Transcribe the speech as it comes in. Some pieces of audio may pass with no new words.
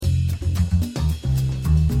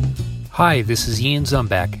Hi, this is Ian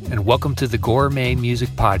Zumbach, and welcome to the Gourmet Music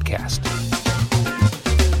Podcast.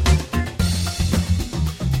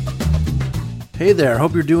 Hey there,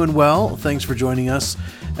 hope you're doing well. Thanks for joining us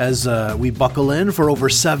as we buckle in for over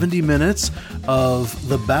 70 minutes of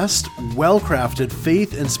the best, well-crafted,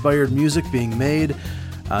 faith-inspired music being made.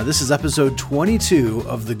 This is episode 22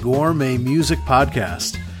 of the Gourmet Music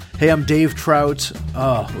Podcast. Hey, I'm Dave Trout.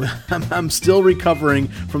 I'm still recovering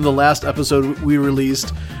from the last episode we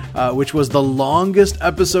released, which was the longest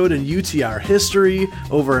episode in UTR history,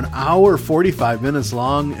 over an hour, 45 minutes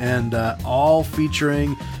long, and all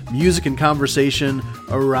featuring music and conversation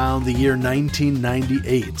around the year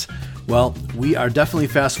 1998. Well, we are definitely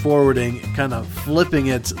fast-forwarding, kind of flipping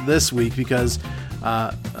it this week, because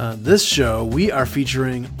this show, we are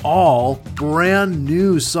featuring all brand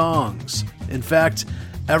new songs. In fact,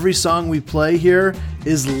 every song we play here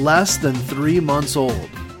is less than 3 months old.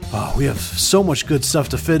 Oh, we have so much good stuff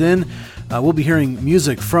to fit in. We'll be hearing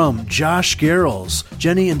music from Josh Garrels,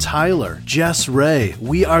 Jenny and Tyler, Jess Ray,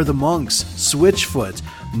 We Are the Monks, Switchfoot,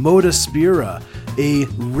 Moda Spira, a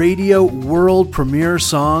radio world premiere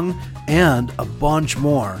song, and a bunch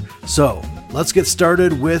more. So let's get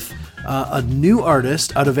started with a new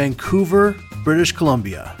artist out of Vancouver, British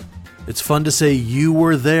Columbia. It's fun to say you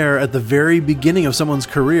were there at the very beginning of someone's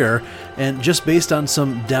career, and just based on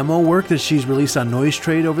some demo work that she's released on Noise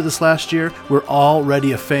Trade over this last year, we're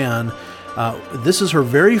already a fan. This is her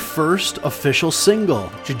very first official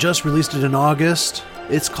single. She just released it in August.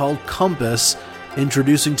 It's called Compass.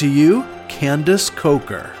 Introducing to you, Candace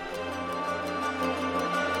Coker.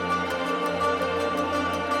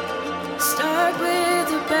 Start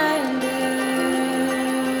with abandon,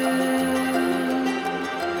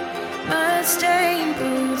 mud-stained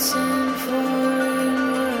boots and foreign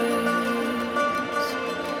words,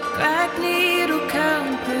 cracked needle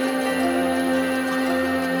compass,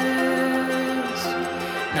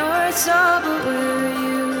 north saw but where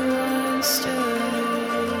you once stood.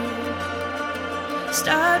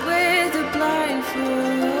 Start with a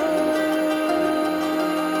blindfold,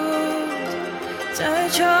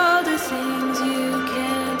 touch all the things you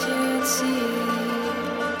can't yet see,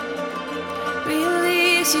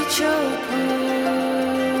 release your chokehold,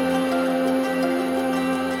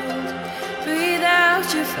 breathe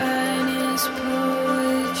out your finest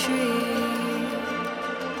poetry.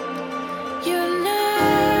 You're not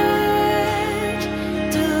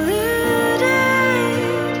deluded,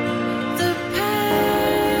 the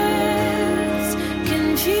path's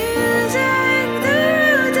confusing, the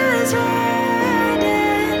road is wide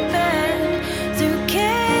and bend through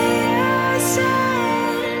chaos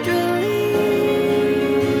and relief.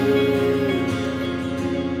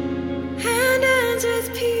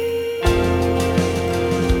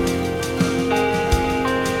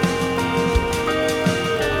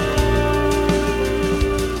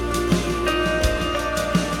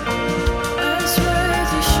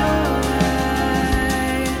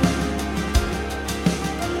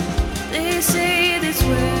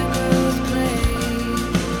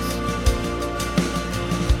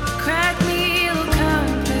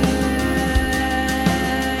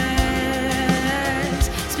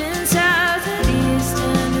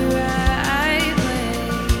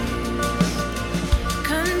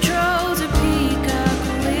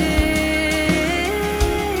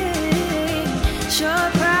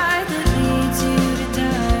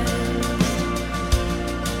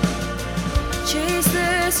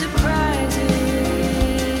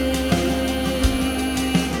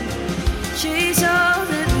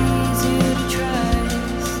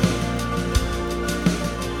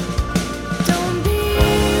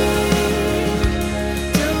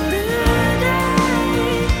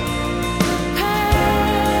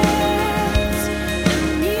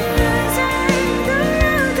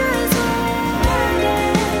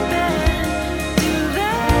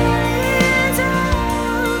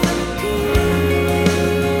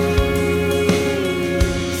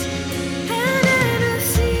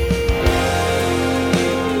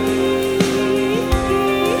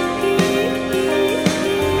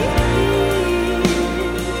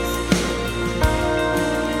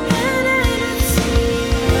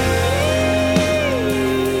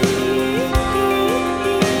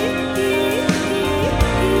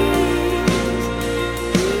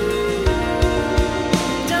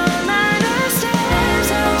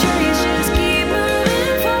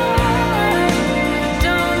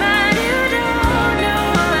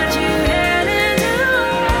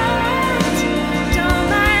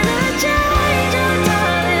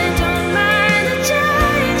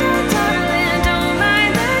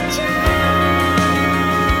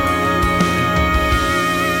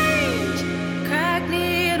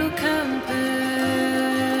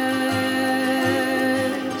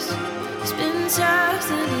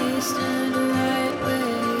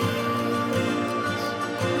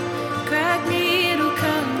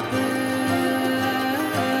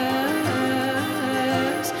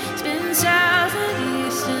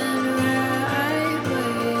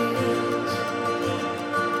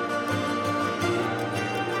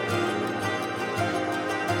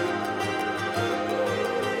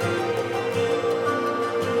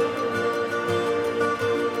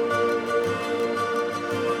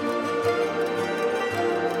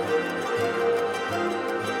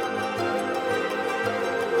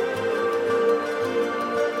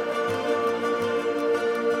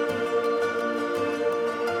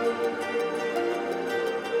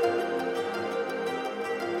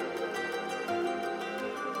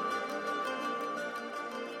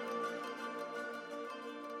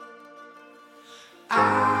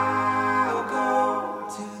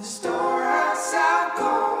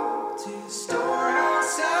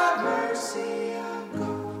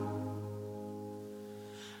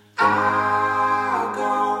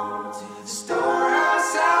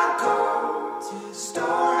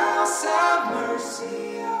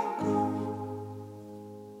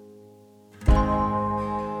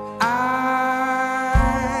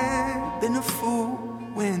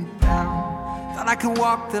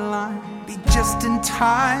 walk the line, be just in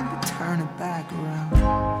time to turn it back around.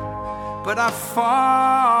 But I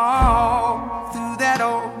fall through that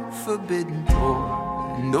old forbidden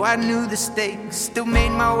door. And though I knew the stakes, still made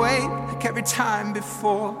my way like every time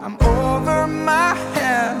before. I'm over my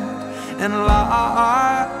head and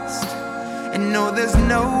lost, and no, there's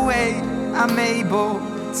no way I'm able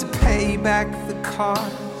to pay back the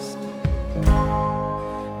cost.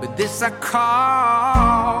 But this I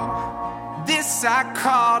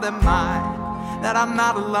call to mind, that I'm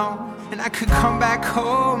not alone, and I could come back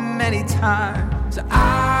home many times.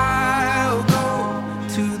 I'll go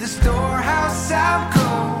to the storehouse, I'll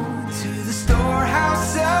go to the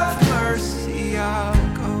storehouse of mercy, I'll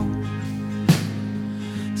go.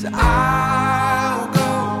 So I'll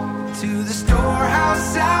go to the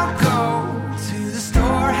storehouse, I'll go to the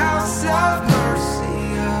storehouse of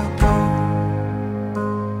mercy, I'll go.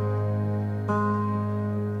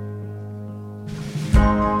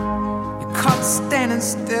 You're caught standing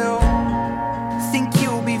still, think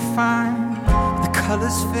you'll be fine. The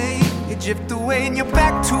colors fade, you drift away, and you're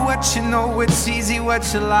back to what you know. It's easy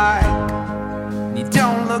what you like, you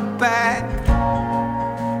don't look back.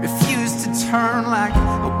 Refuse to turn like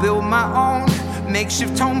I'll build my own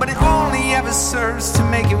makeshift home, but it only ever serves to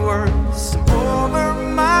make it worse. I'm over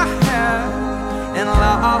my head and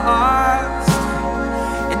lost,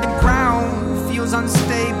 and the ground feels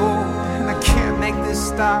unstable, and I can't make this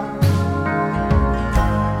stop.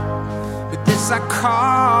 But this I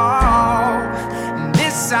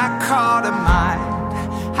call to mind,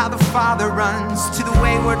 how the father runs to the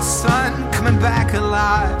wayward son, coming back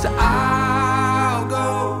alive. So I'll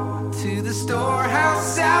go to the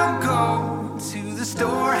storehouse, I'll go to the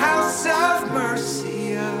storehouse of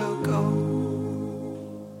mercy, I'll go.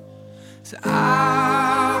 So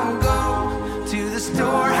I'll go to the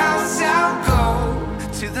storehouse, I'll go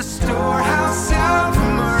to the storehouse of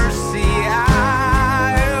mercy,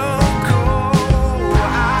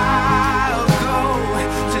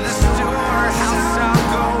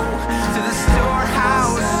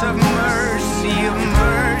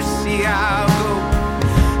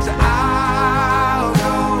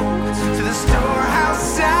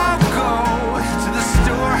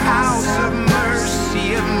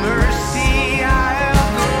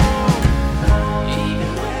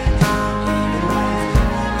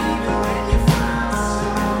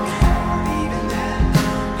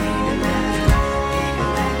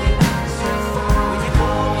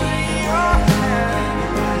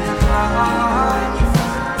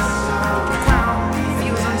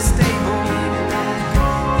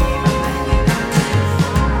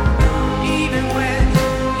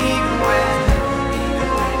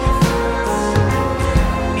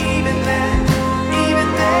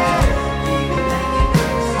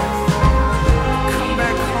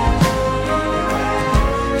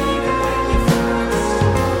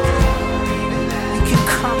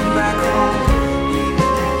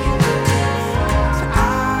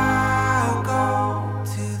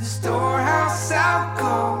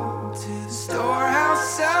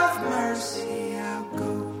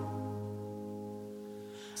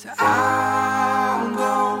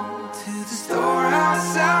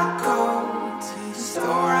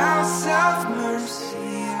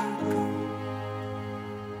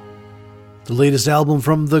 The latest album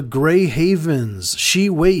from the Grey Havens, She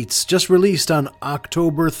Waits, just released on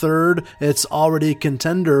October 3rd. It's already a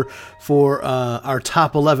contender for our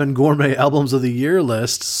top 11 gourmet albums of the year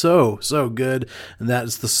list. So good. And that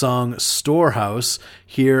is the song Storehouse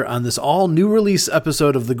here on this all new release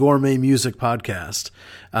episode of the Gourmet Music Podcast.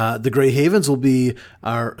 The Grey Havens will be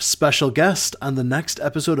our special guest on the next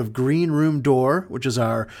episode of Green Room Door, which is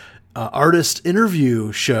our artist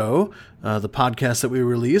interview show, the podcast that we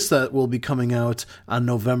released that will be coming out on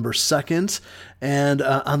November 2nd. And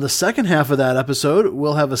on the second half of that episode,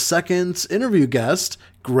 we'll have a second interview guest,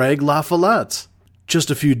 Greg LaFollette. Just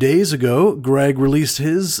a few days ago, Greg released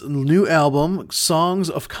his new album, Songs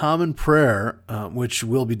of Common Prayer, which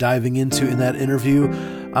we'll be diving into in that interview.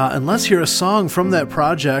 And let's hear a song from that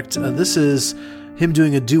project. This is him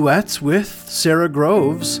doing a duet with Sarah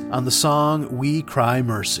Groves on the song We Cry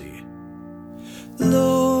Mercy.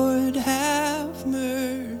 Lord, have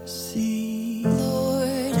mercy.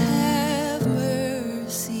 Lord, have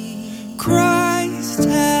mercy. Christ,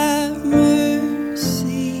 have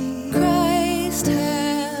mercy. Christ,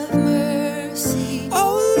 have mercy.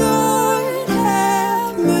 Oh, Lord,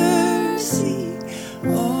 have mercy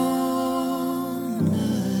on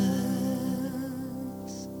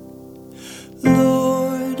us.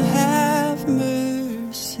 Lord, have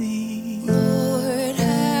mercy. Lord,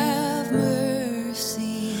 have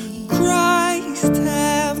mercy. Christ,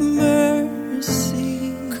 have mercy.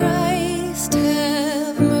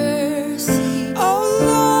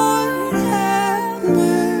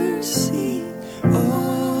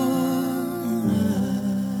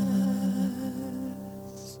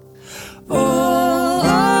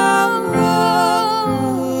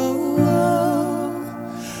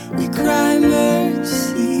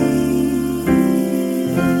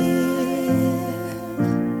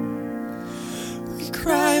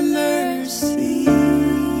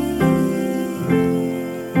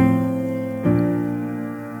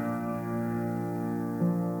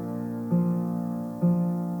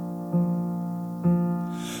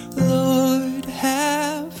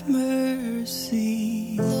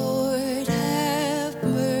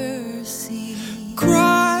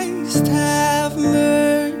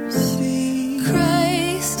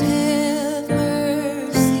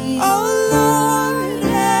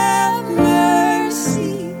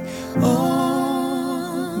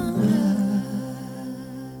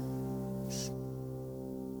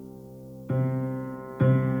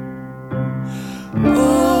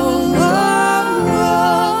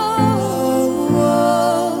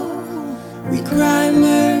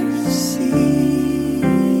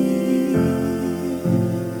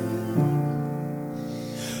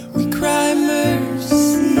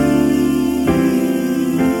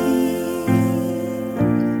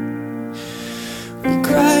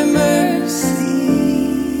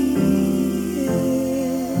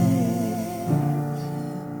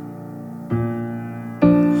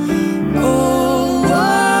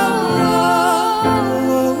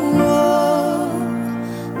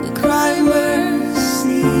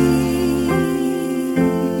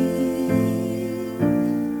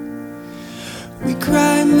 we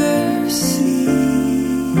cry mercy.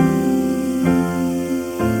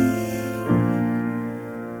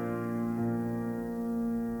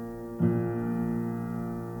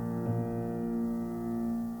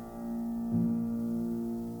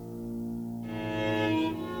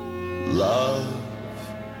 Love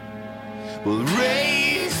will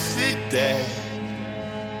raise the dead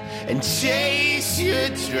and chase your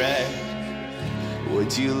dread.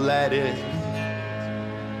 Would you let it?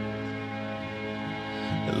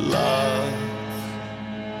 Love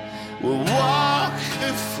will walk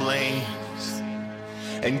the flames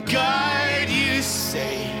and guard you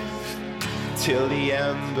safe till the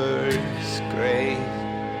embers gray.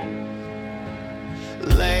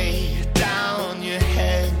 Lay down your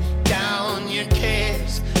head, down your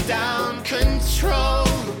cares, down control.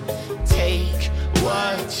 Take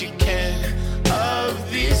what you can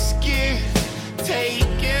of this gift,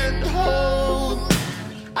 take and hold.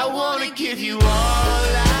 I wanna give you all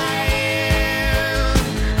I am,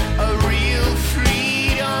 a real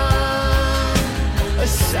freedom, a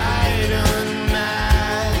side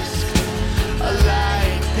unmasked, a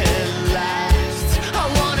light that lasts. I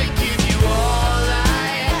wanna give you all I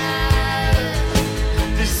have,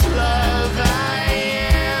 this love I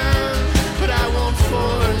am, but I won't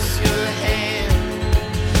force your hand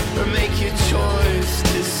or make your choice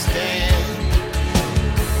to stand.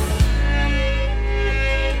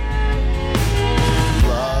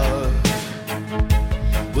 Love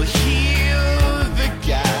will heal the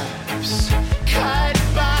gaps cut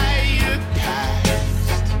by your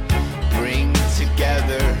past, bring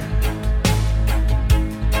together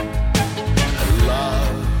a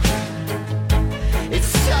love. It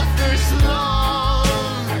suffers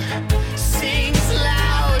long, sings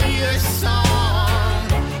loud your song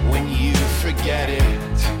when you forget it.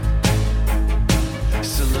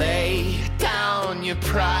 So lay down your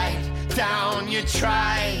pride, down your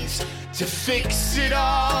tries to fix it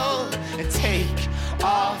all, and take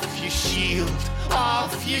off your shield,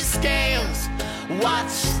 off your scales,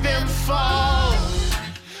 watch them fall.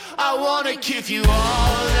 I wanna give you all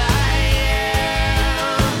I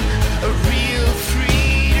am, a real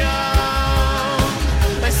freedom,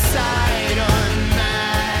 a side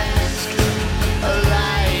unmasked, a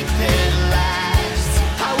light that lasts.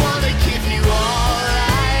 I wanna give you all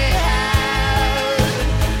I have,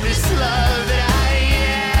 this love that I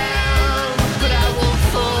am, but I won't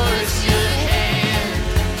force your hand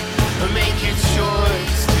or make your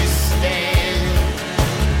choice to stand.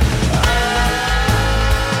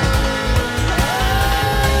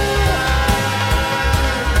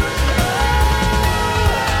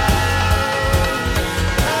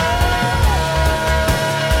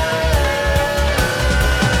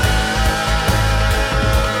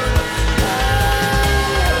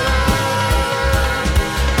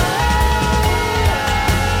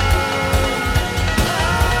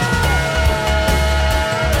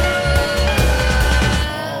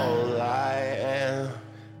 All I am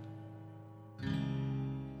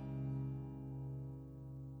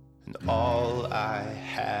and all I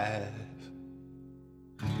have.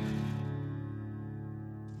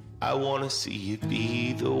 I wanna see you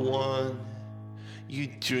be the one you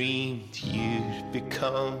dreamed you'd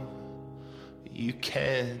become. You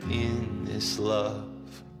can in this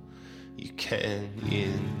love, you can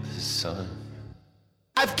in the sun.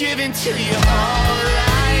 I've given to you all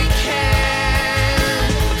I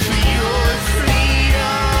can for your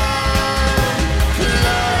freedom, for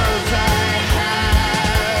love I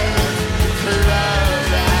have, for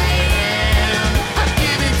love I am. I've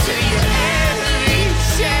given to you every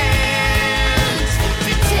chance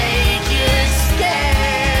to take your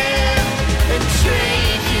stand and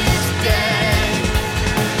trade your stand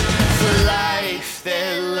for life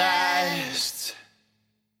that lasts.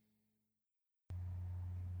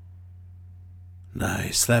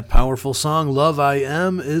 Nice. That powerful song, Love I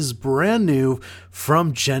Am, is brand new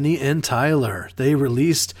from Jenny and Tyler. They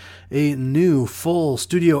released a new full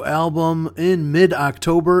studio album in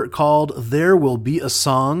mid-October called There Will Be a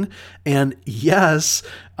Song. And yes,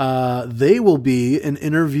 they will be an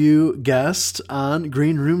interview guest on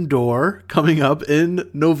Green Room Door coming up in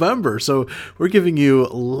November. So we're giving you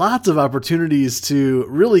lots of opportunities to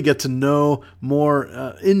really get to know more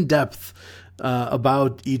in depth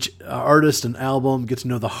about each artist and album, get to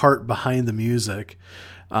know the heart behind the music.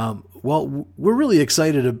 Well, we're really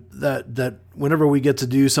excited that whenever we get to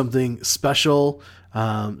do something special,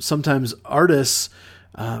 sometimes artists,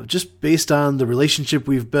 just based on the relationship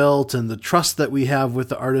we've built and the trust that we have with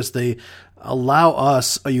the artist, they allow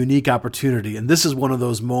us a unique opportunity. And this is one of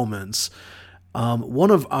those moments.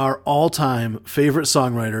 One of our all-time favorite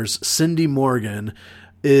songwriters, Cindy Morgan,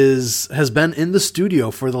 has been in the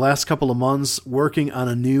studio for the last couple of months working on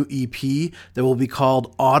a new EP that will be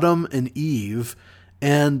called Autumn and Eve.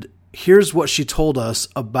 And here's what she told us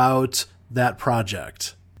about that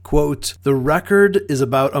project. Quote, "The record is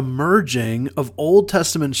about a merging of Old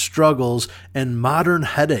Testament struggles and modern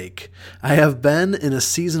headache. I have been in a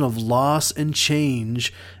season of loss and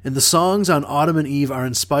change, and the songs on Autumn and Eve are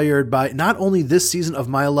inspired by not only this season of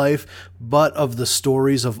my life, but of the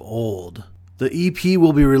stories of old." The EP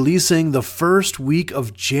will be releasing the first week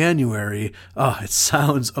of January. Oh, it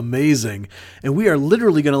sounds amazing. And we are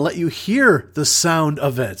literally going to let you hear the sound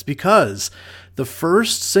of it because the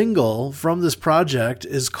first single from this project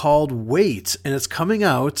is called Wait, and it's coming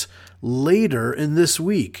out later in this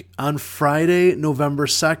week on Friday, November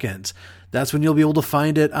 2nd. That's when you'll be able to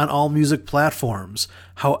find it on all music platforms.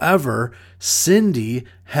 However, Cindy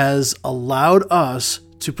has allowed us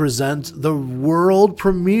to present the world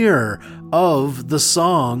premiere of the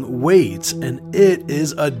song Wait, and it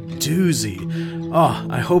is a doozy. Oh,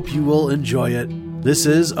 I hope you will enjoy it. This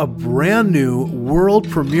is a brand new world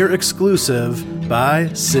premiere exclusive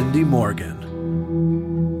by Cindy Morgan.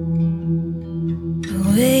 The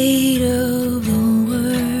weight of the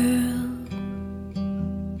world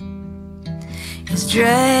is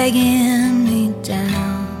dragging me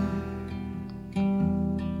down,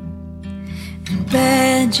 and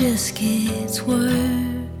bad just gets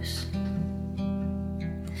worse,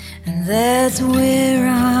 and that's where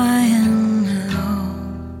I am.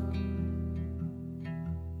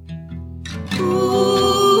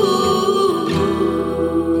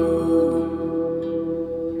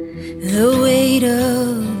 The weight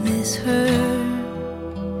of this hurt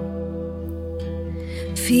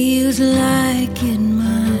feels like it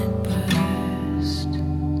might burst,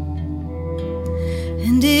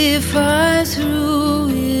 and if I threw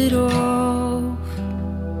it off,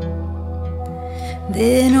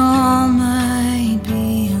 then all might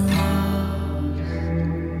be lost.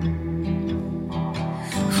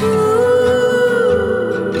 Ooh.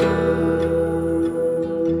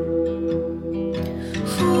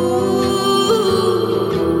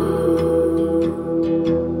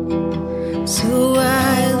 So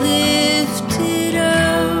I lift it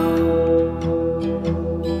up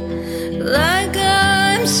like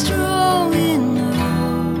I'm strong enough.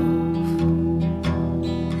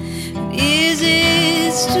 Is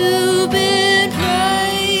it stupid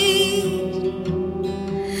pride?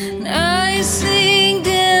 And I sink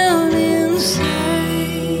down inside.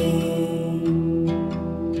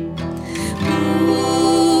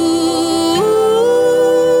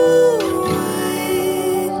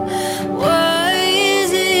 Why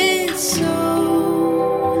is it so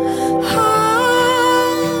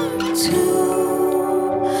hard to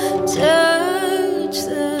touch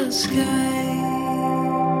the sky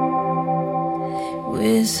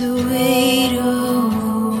with the weight of the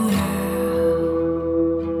world?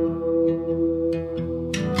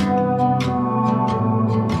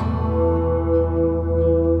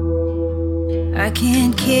 I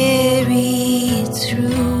can't carry it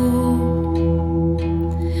through.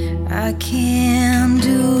 I can't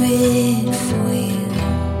do it for you.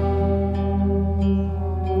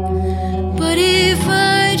 But if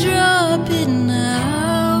I drop it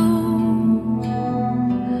now,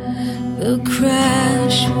 the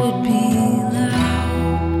crash would be loud.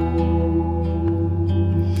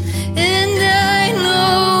 And I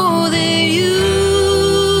know that you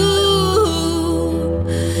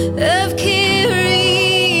have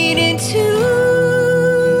carried it too.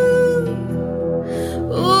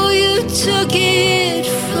 Oh, you took it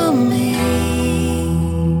from me.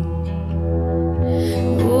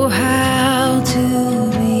 Oh, how to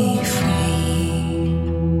be free.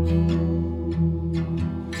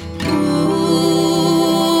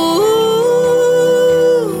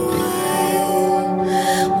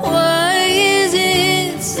 Why is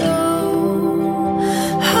it so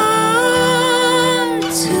hard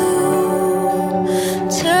to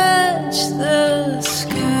touch the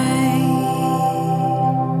sky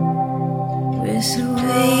with the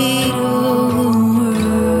weight of the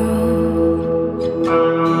world?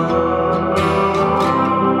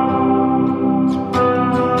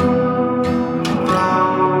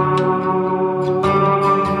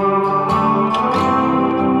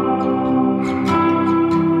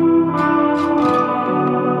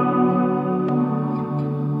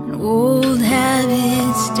 Old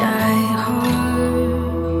habits die hard,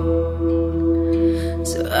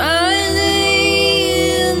 so I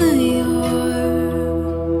lay in the yard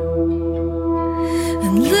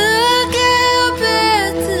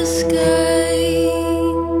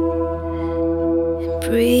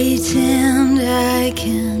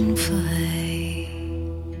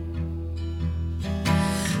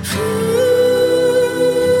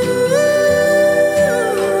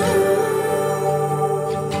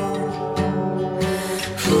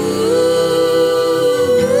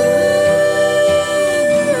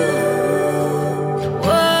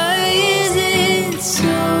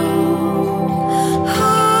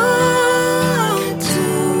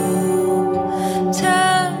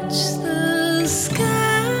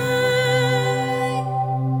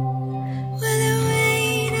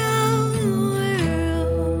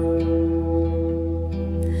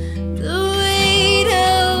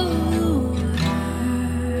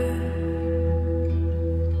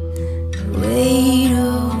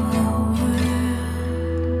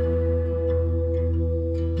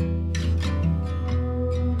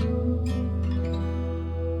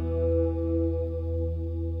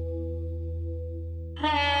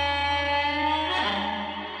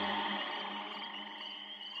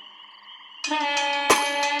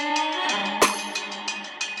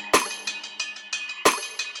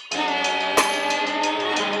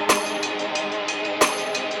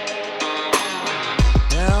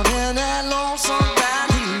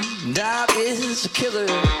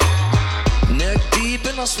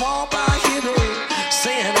deep in the swamp I hear me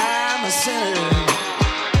saying I'm a sinner.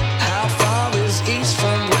 How far is east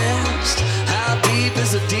from west? How deep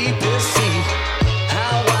is the deepest sea?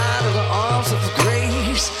 How wide are the arms of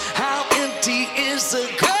grace? How empty is the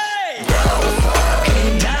grave?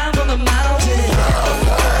 Came down from the mountain,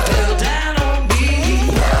 fell down on me.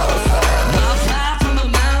 My fly from the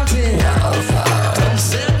mountain, come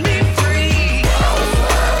set me free.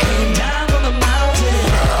 Came down from the mountain,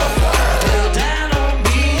 fell down on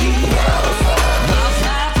me. My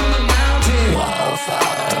fly from the mountain,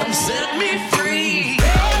 come set me free.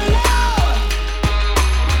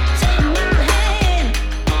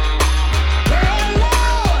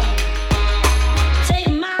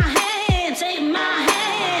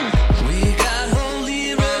 We got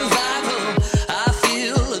holy revival. I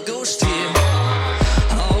feel a ghost here.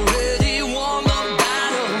 Already won the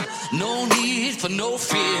battle. No need for no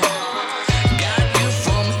fear. Got you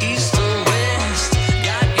from east to west.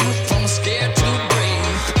 Got you from scared to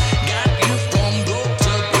brave. Got you from broke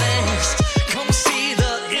to blessed. Come see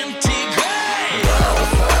the empty grave.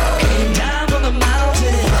 Came down from the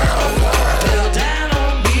mountain, fell down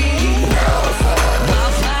on me. My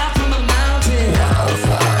fly from the mountain,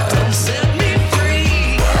 come set me free.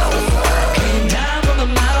 Came down from the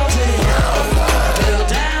mountain, fell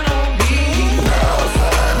down on me.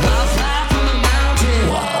 My fly from the mountain,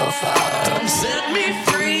 come set me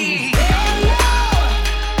free.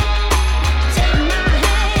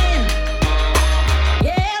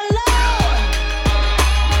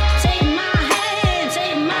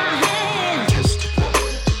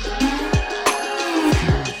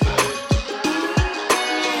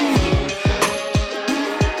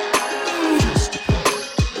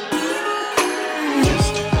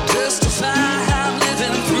 Testify I'm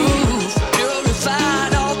living proof.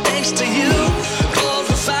 Purified all thanks to you.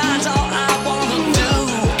 Glorified's all I wanna do.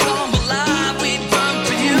 Come alive, we burn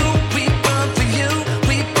for you. We burn for you.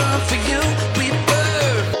 We burn for you. We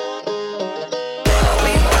burn.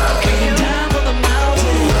 We burn for you. Down from the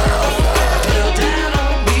mountain, fell down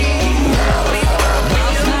on me. We burn for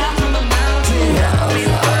you. Fly from the mountain, we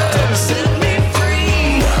burn. Set me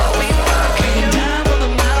free. We burn for you. Down from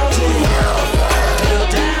the mountain, fell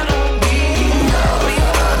down on me. We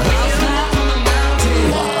burn for you. Fly from the mountain,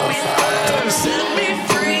 we burn. Set me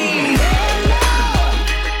free.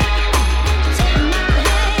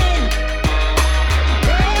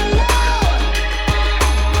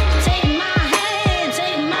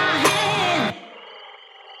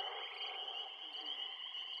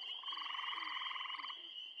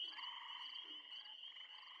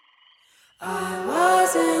 I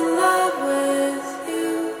was in love with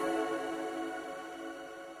you.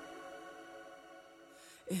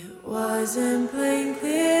 It was in plain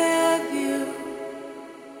clear view.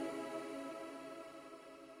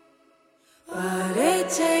 But it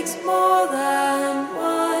takes more than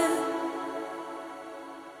one.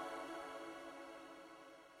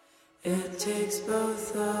 It takes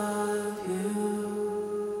both of you.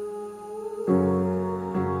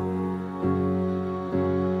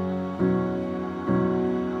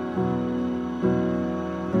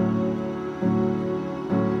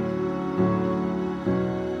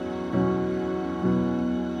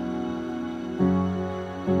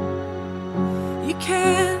 You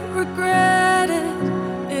can't regret it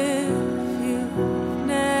if you've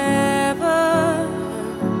never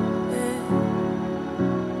heard it.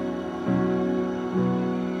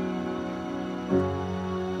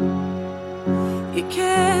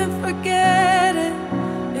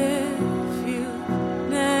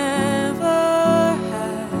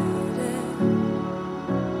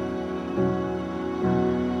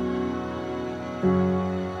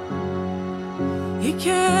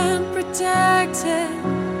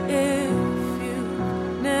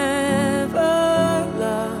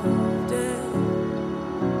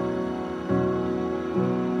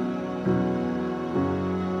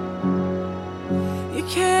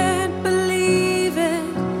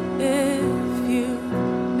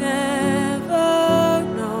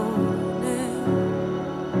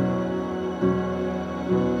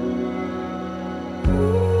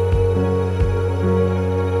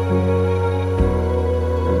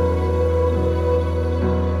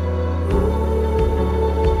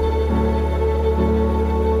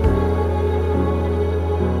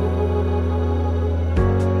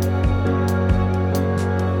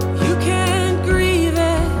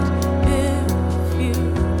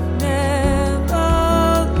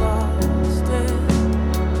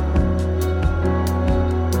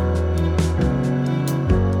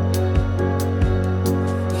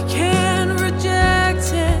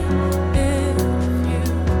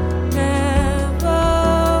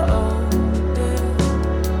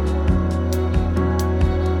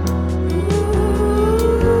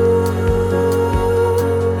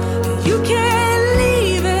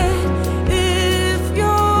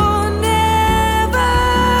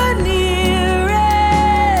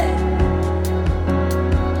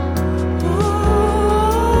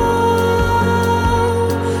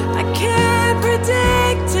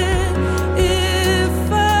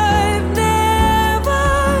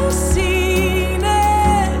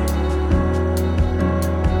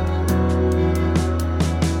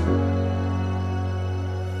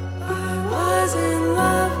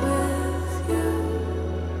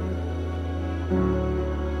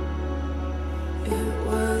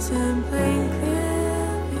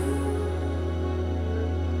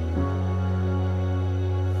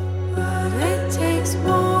 takes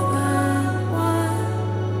more than one.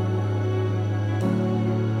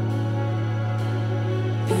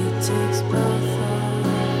 It takes both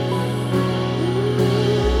of us.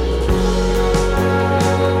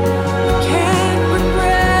 Can't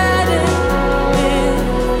regret it if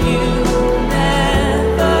you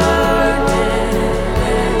never did it.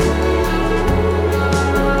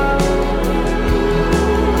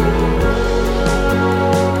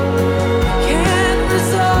 Can't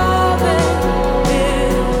resolve it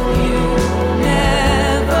if you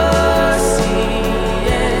never see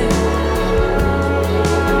it.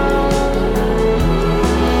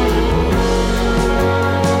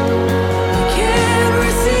 Can't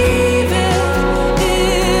receive it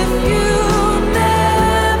if you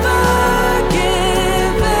never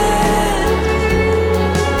give it.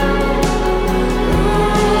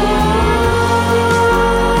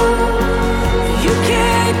 You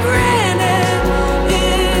can't grant it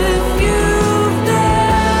if you've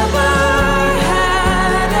never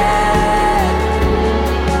had it.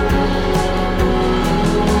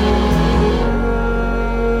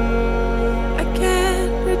 I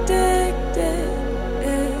can't predict it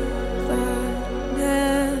if I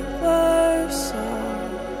never saw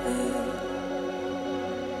it.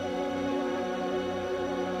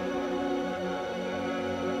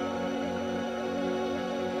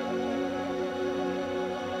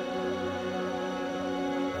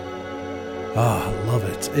 Ah, I love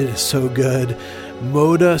it. It is so good.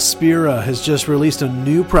 Moda Spira has just released a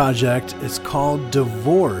new project. It's called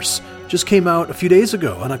Divorce. Just came out a few days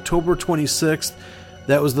ago on October 26th.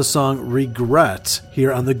 That was the song Regret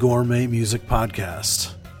here on the Gourmet Music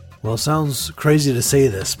Podcast. Well, it sounds crazy to say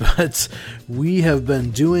this, but we have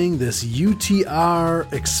been doing this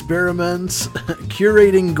UTR experiment,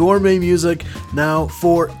 curating gourmet music now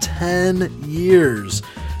for 10 years.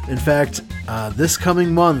 In fact, this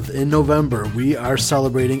coming month in November, we are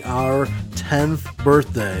celebrating our 10th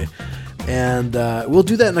birthday. And we'll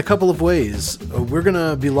do that in a couple of ways. We're going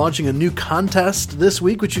to be launching a new contest this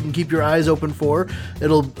week, which you can keep your eyes open for.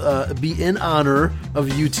 It'll be in honor of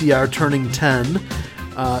UTR turning 10.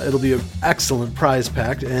 It'll be an excellent prize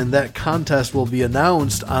pack, and that contest will be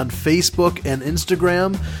announced on Facebook and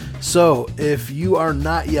Instagram. So if you are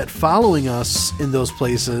not yet following us in those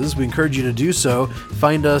places, we encourage you to do so.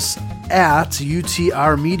 Find us at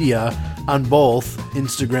UTR Media on both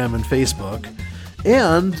Instagram and Facebook.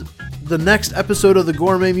 And the next episode of the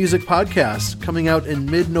Gourmet Music Podcast, coming out in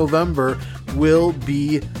mid-November, will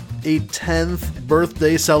be a 10th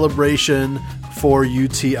birthday celebration for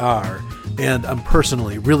UTR. And I'm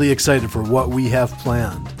personally really excited for what we have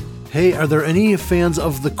planned. Hey, are there any fans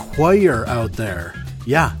of The Choir out there?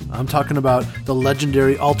 Yeah, I'm talking about the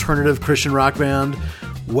legendary alternative Christian rock band.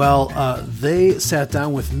 Well, they sat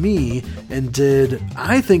down with me and did,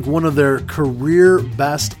 I think, one of their career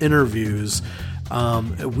best interviews.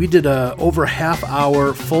 We did a over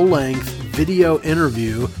half-hour, full-length video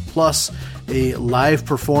interview, plus a live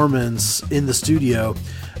performance in the studio.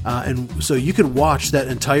 And so you can watch that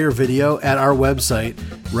entire video at our website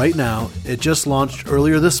right now. It just launched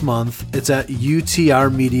earlier this month. It's at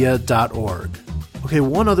utrmedia.org. Okay,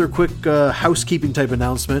 one other quick housekeeping type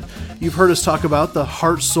announcement. You've heard us talk about the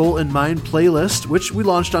Heart, Soul, and Mind playlist, which we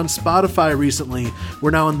launched on Spotify recently.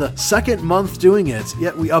 We're now in the second month doing it,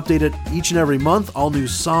 yet we update it each and every month, all new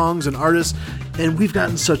songs and artists, and we've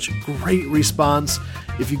gotten such great response.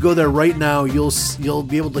 If you go there right now, you'll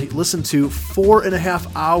be able to listen to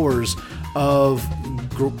 4.5 hours of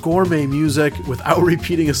gourmet music without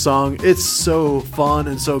repeating a song. It's so fun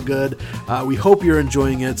and so good. We hope you're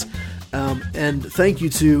enjoying it. And thank you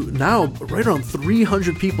to now right around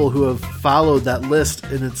 300 people who have followed that list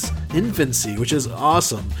in its infancy, which is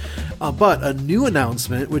awesome. But a new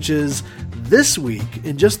announcement, which is this week,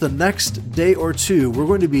 in just the next day or two, we're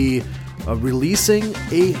going to be releasing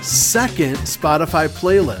a second Spotify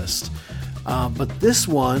playlist. But this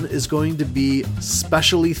one is going to be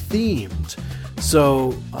specially themed.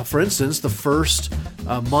 So, for instance, the first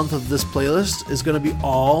month of this playlist is going to be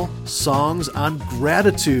all songs on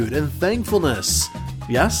gratitude and thankfulness.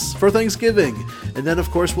 Yes, for Thanksgiving. And then, of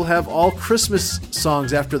course, we'll have all Christmas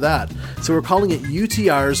songs after that. So we're calling it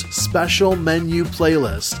UTR's Special Menu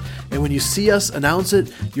Playlist. And when you see us announce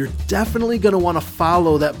it, you're definitely going to want to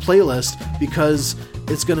follow that playlist because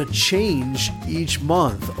it's going to change each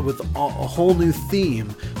month with a whole new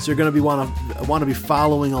theme. So you're going to want to be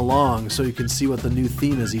following along so you can see what the new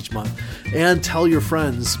theme is each month. And tell your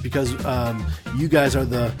friends because you guys are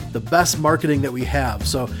the best marketing that we have.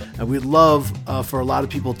 So we'd love for a lot of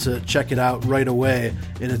people to check it out right away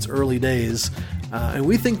in its early days. And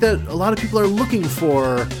we think that a lot of people are looking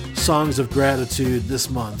for songs of gratitude this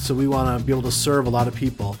month, so we want to be able to serve a lot of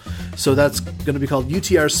people. So that's going to be called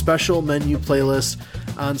UTR Special Menu Playlist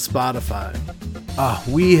on Spotify.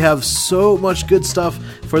 We have so much good stuff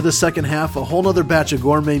for the second half. A whole nother batch of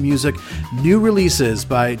gourmet music. New releases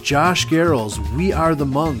by Josh Garrels, We Are the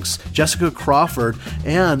Monks, Jessica Crawford,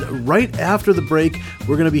 and right after the break,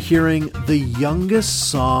 we're going to be hearing the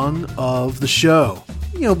youngest song of the show.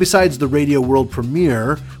 You know, besides the Radio World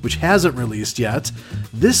premiere, which hasn't released yet,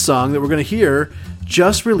 this song that we're going to hear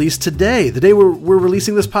just released today, the day we're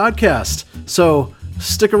releasing this podcast. So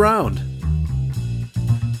stick around.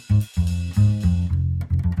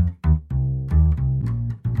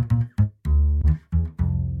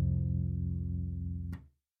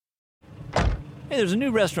 Hey, there's a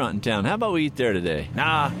new restaurant in town. How about we eat there today?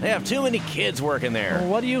 Nah, they have too many kids working there. Well,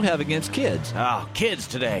 what do you have against kids? Oh, kids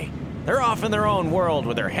today. They're off in their own world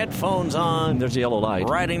with their headphones on. There's a yellow light.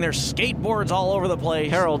 Riding their skateboards all over the place.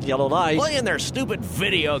 Harold, yellow light. Playing their stupid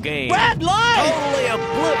video games. Red light! Totally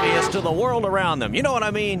oblivious to the world around them. You know what I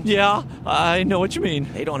mean? Yeah, I know what you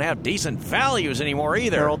mean. They don't have decent values anymore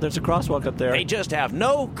either. Harold, there's a crosswalk up there. They just have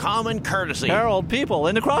no common courtesy. Harold, people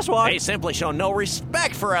in the crosswalk. They simply show no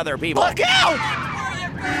respect for other people. Look out!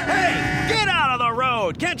 Hey, get out of the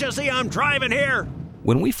road! Can't you see I'm driving here?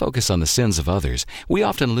 When we focus on the sins of others, we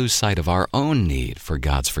often lose sight of our own need for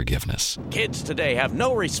God's forgiveness. Kids today have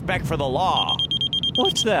no respect for the law.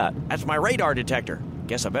 What's that? That's my radar detector.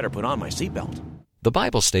 Guess I better put on my seatbelt. The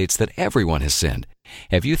Bible states that everyone has sinned.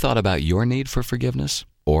 Have you thought about your need for forgiveness?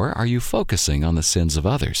 Or are you focusing on the sins of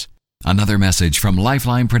others? Another message from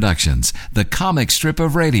Lifeline Productions, the comic strip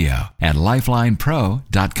of radio, at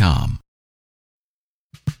lifelinepro.com.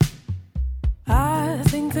 I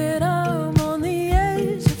think that I'm on the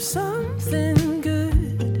edge of something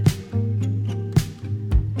good.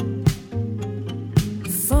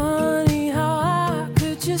 Funny how I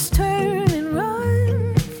could just turn and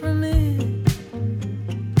run from it.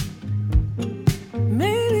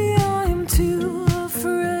 Maybe I'm too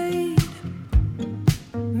afraid.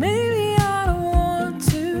 Maybe I don't want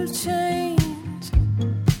to change,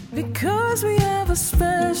 because we have a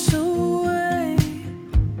special way.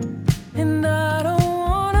 And I don't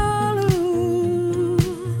wanna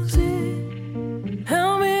lose it.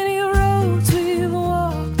 How many roads we've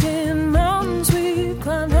walked and mountains we've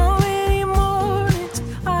climbed. How many mornings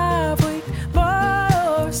I've waked by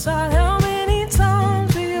your side. How many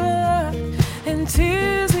times we've laughed and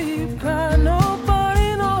tears we've cried.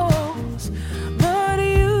 Nobody knows but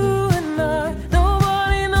you and I.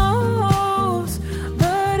 Nobody knows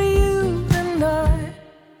but you and I.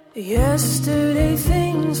 Yesterday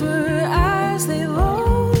things were as they've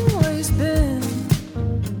always been,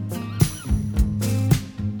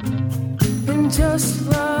 and just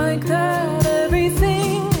like that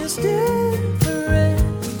everything is different.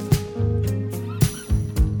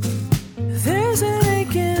 There's an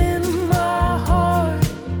aching in my heart.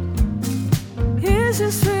 Is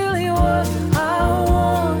this really what I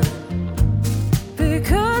want?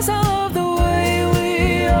 Because I love the way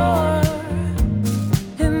we are.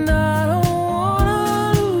 And I don't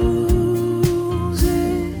wanna lose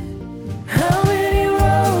it. How many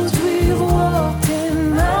roads we've walked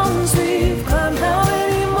and mountains we've climbed. How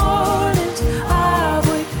many mornings I've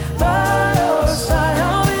waked by your side.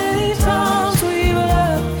 How many times we've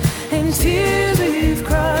laughed and tears we've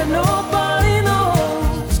cried. Nobody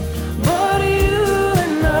knows but you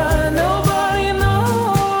and I. Nobody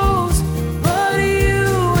knows but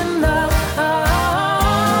you and I.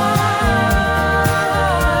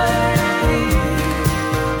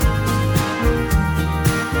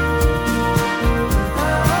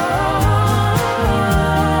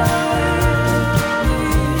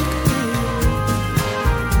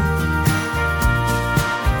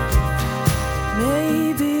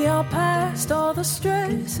 Maybe I'll past all the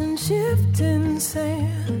stress and shifting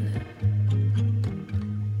sand.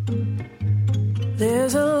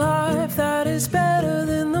 There's a life that is better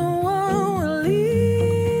than the one we're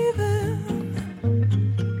leaving.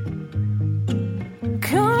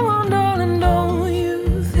 Come on, darling, don't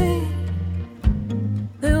you think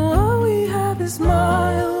that what we have is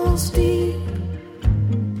miles deep?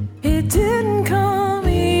 It didn't come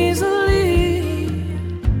easily,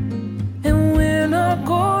 and we're not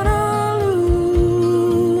gonna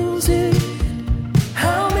lose it.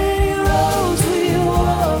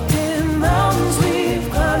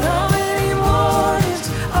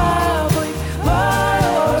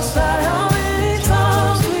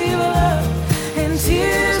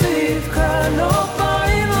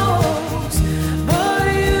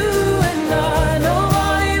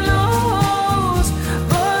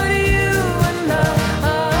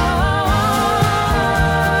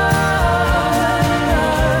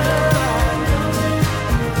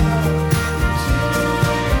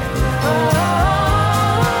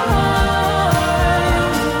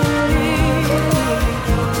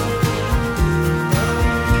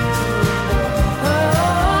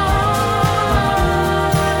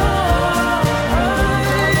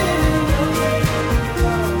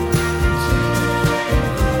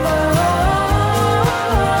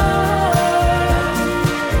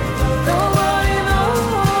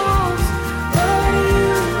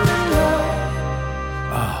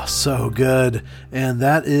 So good. And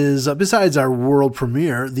that is, besides our world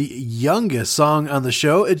premiere, the youngest song on the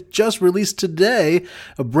show. It just released today,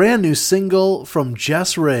 a brand new single from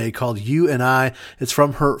Jess Ray called You and I. It's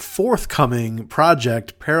from her forthcoming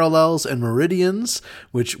project, Parallels and Meridians,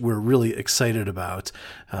 which we're really excited about.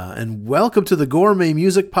 And welcome to the Gourmet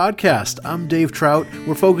Music Podcast. I'm Dave Trout.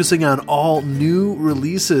 We're focusing on all new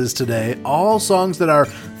releases today, all songs that are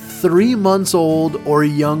 3 months old or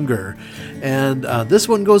younger. And this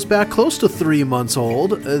one goes back close to 3 months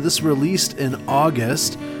old. This released in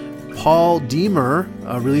August. Paul Deemer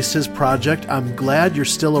released his project, I'm Glad You're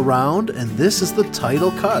Still Around, and this is the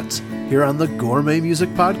title cut here on the Gourmet Music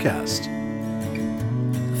Podcast.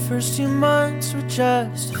 The first 2 months were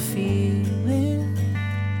just a feeling,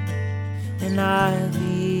 and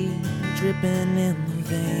ivy dripping in the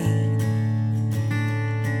vein.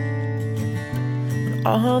 When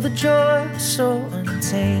all the joy was so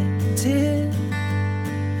untainted,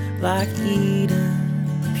 like Eden,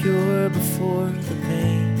 pure before the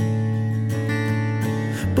pain.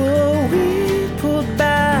 But we pulled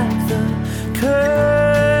back the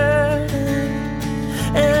curtain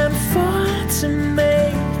and fought to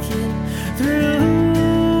make it through.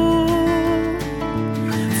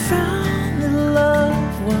 Found that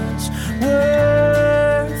love was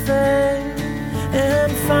worth it,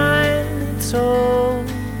 and finally told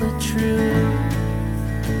the truth.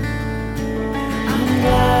 I'm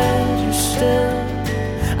glad you're still,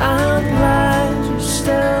 I'm glad you're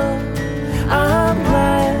still, I'm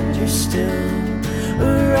glad you're still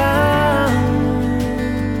around.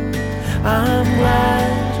 I'm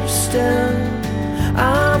glad you're still,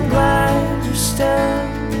 I'm glad you're still,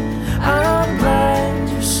 I'm glad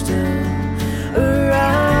you're still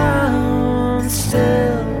around,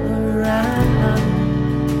 still around.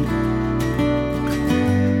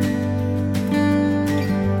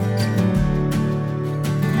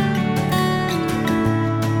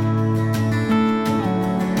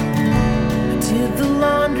 I did the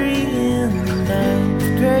laundry in the 9th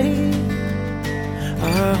grade.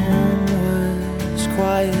 Our home was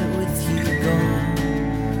quiet with you gone.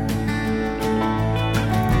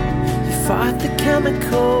 You fought the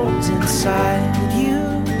chemicals inside you,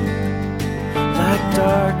 like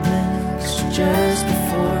darkness just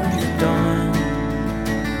before the dawn.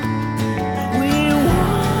 We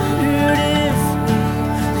wondered if we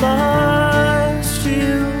lost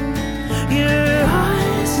you. Your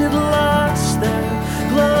eyes had lost their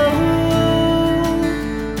glow,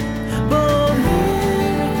 but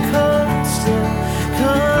miracles still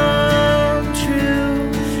come true,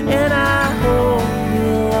 and I hope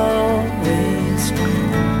you'll always know.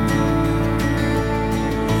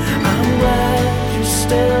 I'm glad you're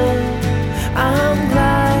still, I'm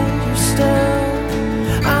glad you're still,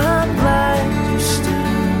 I'm glad you're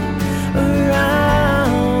still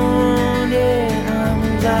around. Yeah, I'm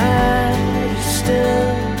glad you're still,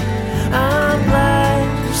 I'm glad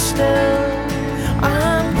you're still,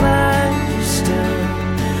 I'm glad you're still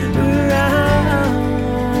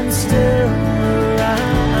around, still around.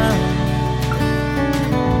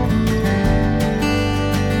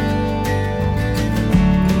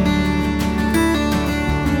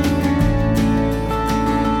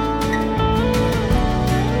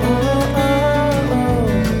 Oh, oh, oh,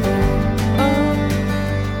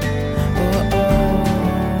 oh, oh, oh.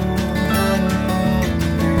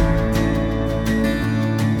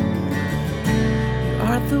 You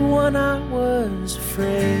aren't the one I was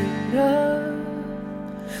afraid of,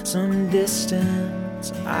 some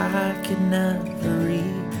distance I could never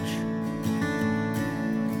reach.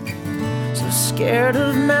 So scared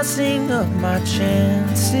of messing up my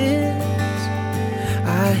chances,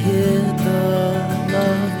 I hid the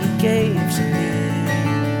love you gave to me.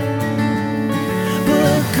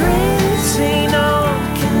 But grace ain't on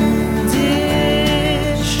condition,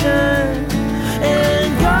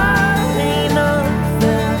 and God ain't up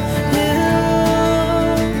the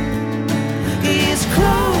hill. He's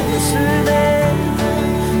closer than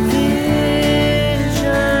vision,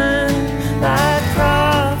 like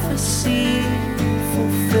prophecy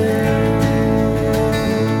fulfilled.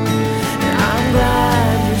 And I'm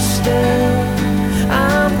glad you're still,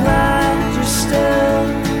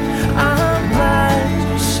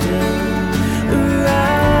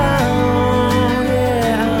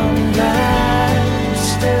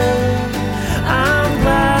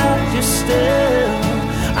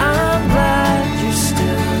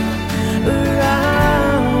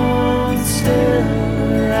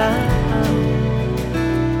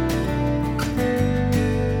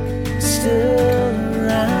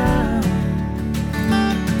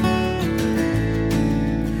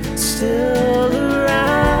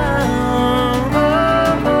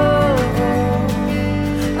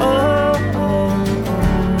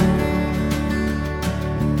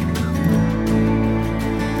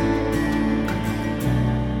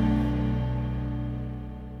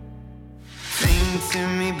 to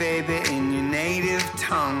me, baby, in your native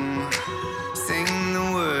tongue. Sing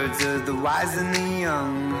the words of the wise and the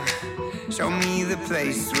young. Show me the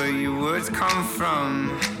place where your words come from.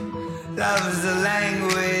 Love's a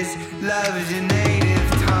language, love's your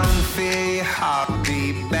native tongue. Feel your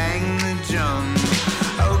heartbeat, bang the drum.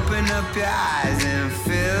 Open up your eyes and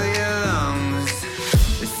fill your lungs.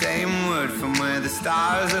 The same word from where the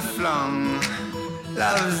stars are flung.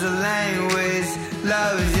 Love's a language,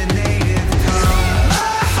 love's your native tongue.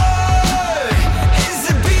 My heart is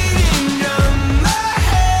a beating drum. My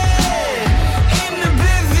head in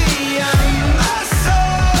oblivion. My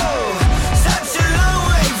soul such a long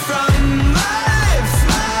way from my lips,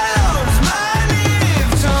 my lungs, my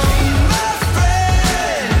native tongue. My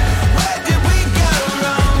friend, where did we go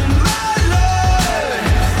wrong? My lord,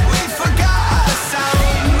 we forgot our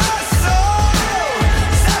sound. My soul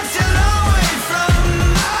such a long way from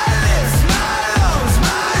my lips, my lungs,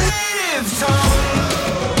 my native tongue.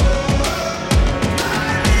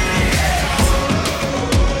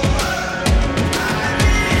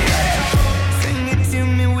 Sing it to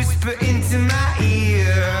me, whisper into my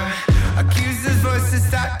ear. Accusers' voices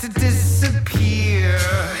start to disappear.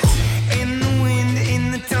 In the wind,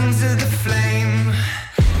 in the tongues of the flame.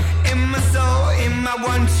 In my soul, in my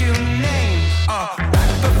one true name.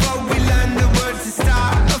 Right before we learned the words to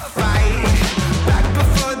start a fight. Right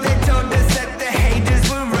before they told us that the haters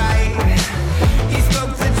were right. You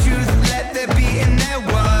spoke the truth, let there be, and there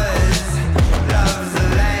was. Love's a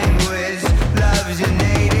language, love's your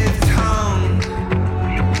native tongue.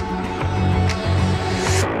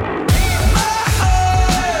 My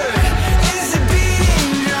heart is a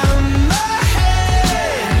beating drum. My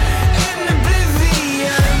head in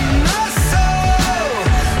oblivion. My soul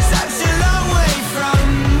such a long way from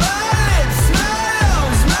my lips, my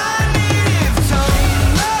lungs, my native tongue.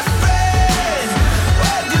 My friend,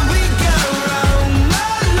 where did we go wrong?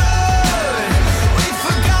 My lord, we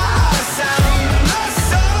forgot our sound. My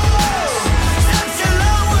soul such a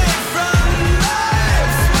long way from my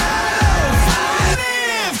lips, my lungs, my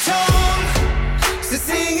native tongue. So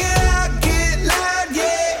sing it out, get loud,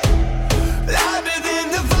 yeah. Louder than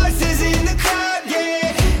the voices in the crowd,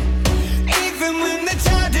 yeah. Even when they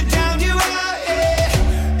try to drown you out, yeah.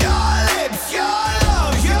 Your lips, your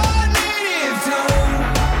lungs, your native tongue.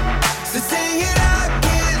 So sing it out,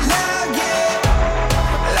 get loud, yeah.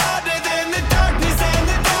 Louder than the darkness and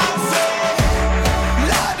the doubts, yeah.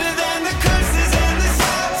 Louder than the curses and the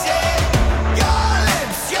shouts, yeah. Your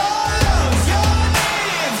lips, your lungs, your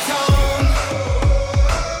native tongue.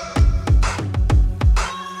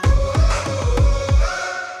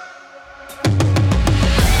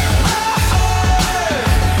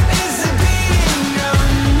 Is a beating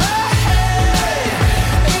drum. My head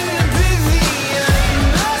in oblivion.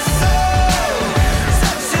 My soul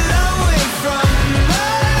such a long way from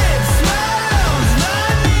my lips, my lungs, my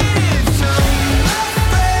native tongue. My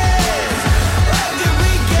friends, where did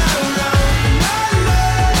we go wrong? My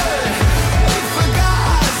lord, we forgot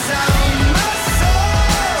our sound. My soul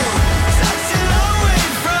such a long way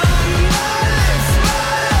from my lips,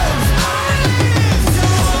 my lungs, my native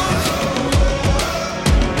tongue.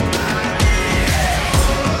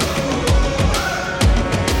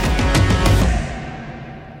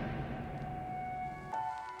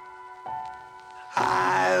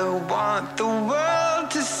 I want the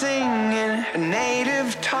world to sing in her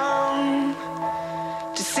native tongue,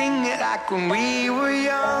 to sing it like when we were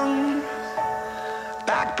young,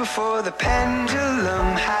 back before the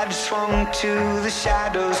pendulum had swung to the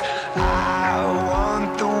shadows. I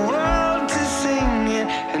want the world to sing in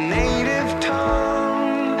her native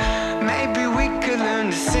tongue. Maybe we could learn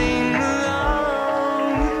to sing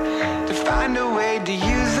along, to find a way to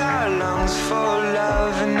use our lungs for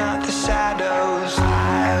love and not the shadows.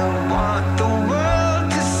 I want the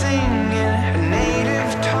world to sing in her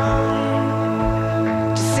native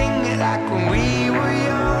tongue, to sing it like when we were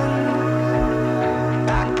young,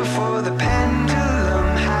 back before the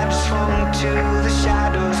pendulum had swung to the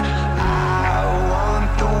shadows. I want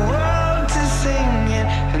the world to sing in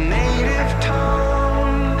her native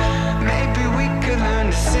tongue. Maybe we could learn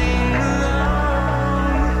to sing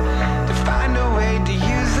along, to find a way to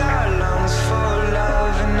use our lungs for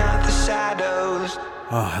love and not the shadows.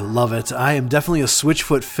 Oh, I love it. I am definitely a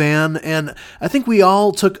Switchfoot fan, and I think we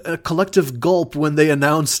all took a collective gulp when they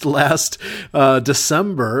announced last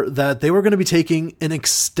December that they were going to be taking an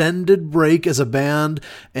extended break as a band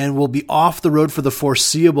and will be off the road for the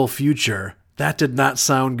foreseeable future. That did not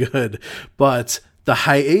sound good, but The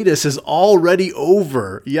hiatus is already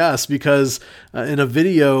over. Yes, because in a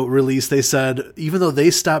video release, they said even though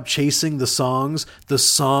they stopped chasing the songs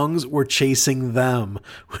were chasing them,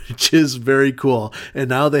 which is very cool. And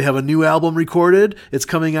now they have a new album recorded. It's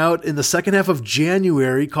coming out in the second half of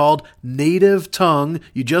January called Native Tongue.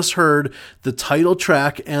 You just heard the title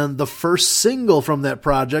track and the first single from that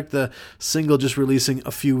project, the single just releasing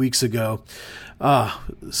a few weeks ago.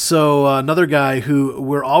 So another guy who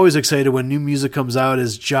we're always excited when new music comes out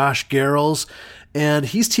is Josh Garrels, and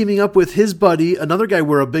he's teaming up with his buddy, another guy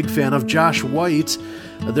we're a big fan of, Josh White.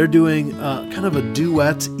 They're doing kind of a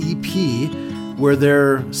duet EP where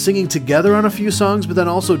they're singing together on a few songs, but then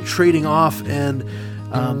also trading off and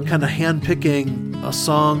kind of handpicking a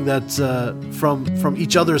song that's from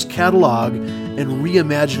each other's catalog and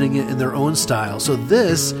reimagining it in their own style. So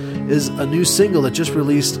this is a new single that just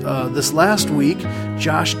released this last week.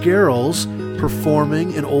 Josh Garrels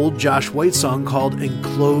performing an old Josh White song called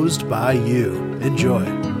Enclosed by You. Enjoy.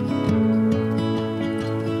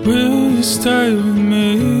 Will you stay with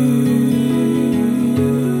me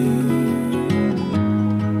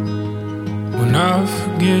when I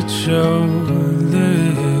forget you're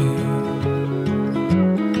there?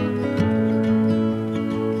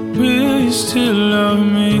 Will you still love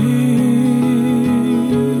me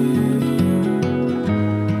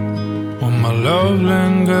when my love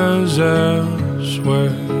lingers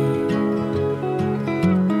elsewhere?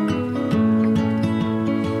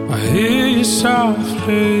 I hear you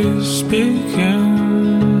softly speaking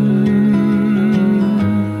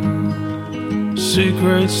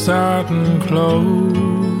secrets that enclose,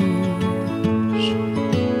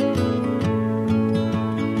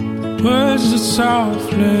 words that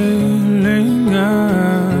softly linger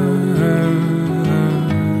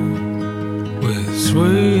with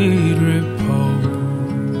sweet repose.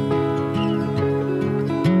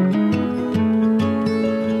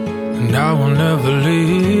 And I will never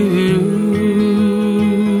leave you,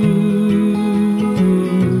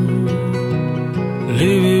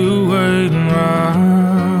 leave you waiting around,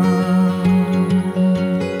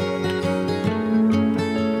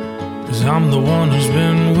 'cause I'm the one who's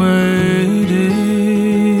been waiting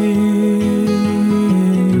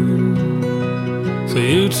for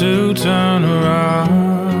you to turn around.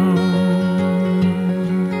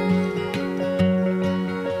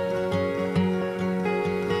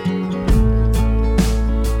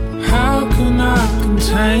 How can I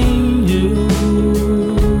contain you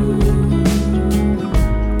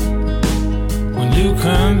when you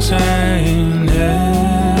contain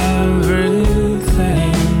everything?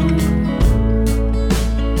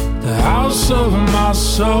 The house of my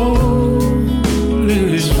soul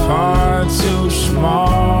is far too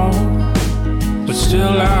small, but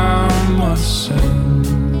still I must say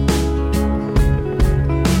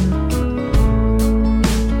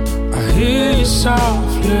I hear you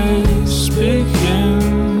softly speaking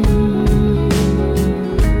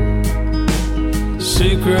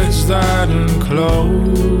secrets that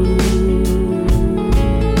enclose,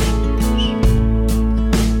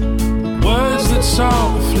 words that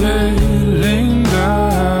softly linger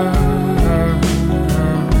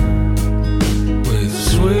with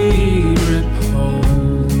sweet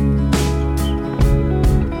repose.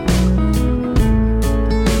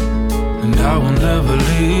 And I will never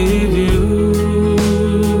leave you,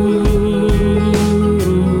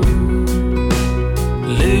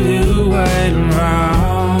 leave you waiting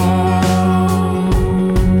around,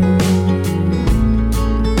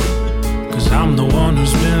 'cause I'm the one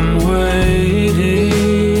who's been waiting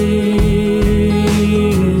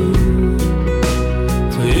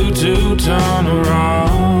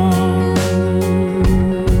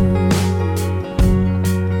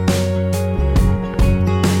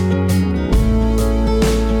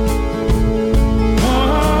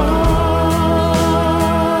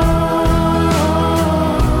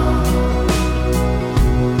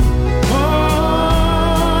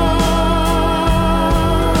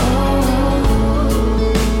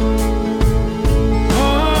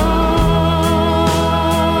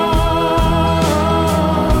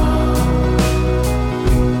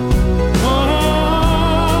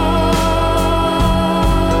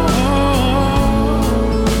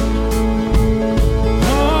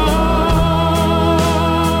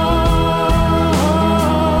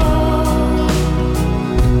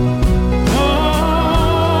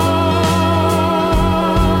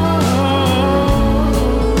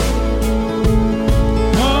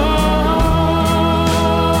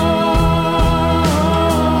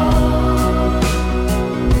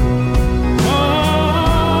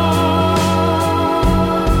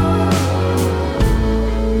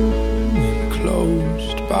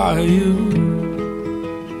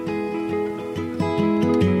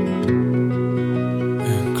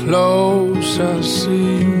shall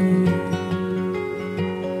see.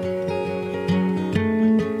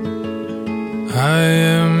 I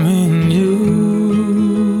am in you.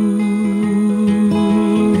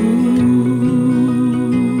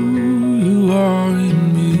 You are in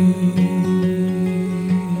me.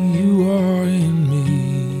 You are in me.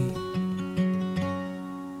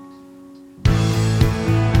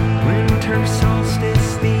 Winter solstice,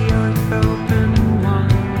 the earth open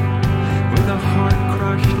wide, with a heart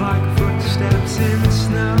crushed like footsteps in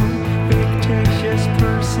snow. Fictitious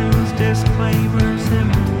persons, disclaimers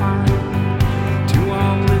implied.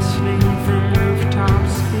 All listening from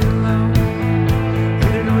rooftops below.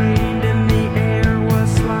 It had rained and the air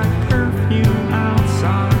was like perfume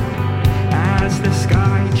outside as the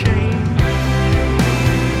sky changed.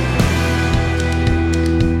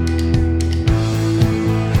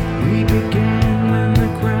 We began when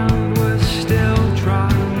the ground was still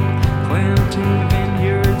dry, planting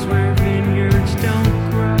vineyards where vineyards don't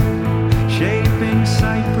grow, shaping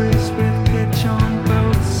cypress with pitch on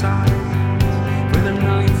both sides. The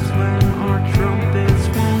nights when our trumpets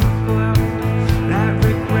won't blow, that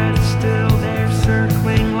regret still there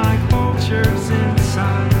circling like vultures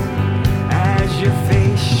inside as your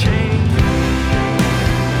face changes.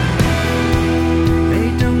 They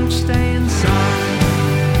don't stay inside.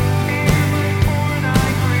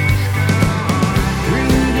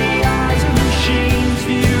 Through the eyes of machines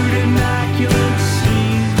viewed immaculate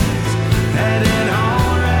scenes that had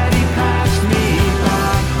already passed me by.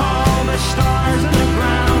 All the stars and the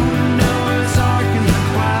ground, Noah's Ark in the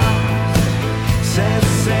clouds, set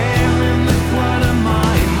sail in the flood of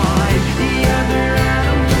my mind. The other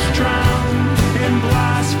animals drowned in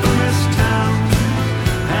blasphemous town,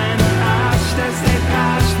 and asked as they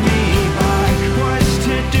passed me by, was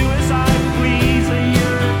to do as I please, a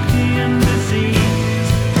European disease.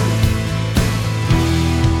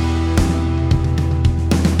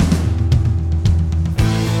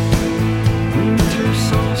 Winter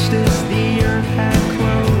solstice, the earth had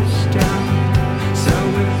closed down, so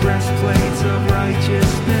with breastplates of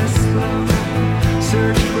righteousness flow,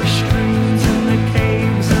 search for streams in the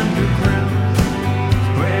caves underground,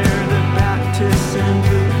 where the Baptists and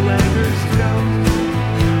bootleggers go.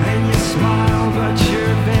 And you smile, but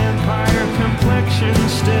your vampire complexion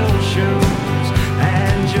still shows,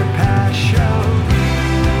 and your past shows.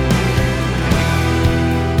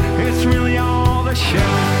 It's really all the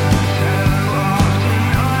show.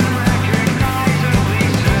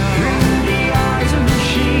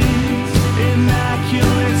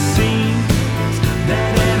 Immaculate scenes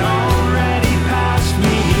that had already passed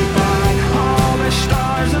me by. All the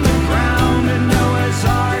stars on the ground, and Noah's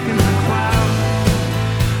Ark in the clouds,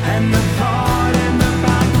 and the thought in the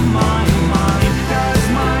back of my mind, does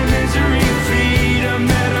my misery feed a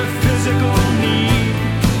metaphysical need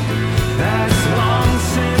that's long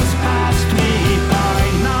since passed me by?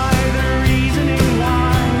 Neither reasoning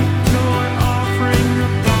why nor offering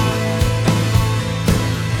reply.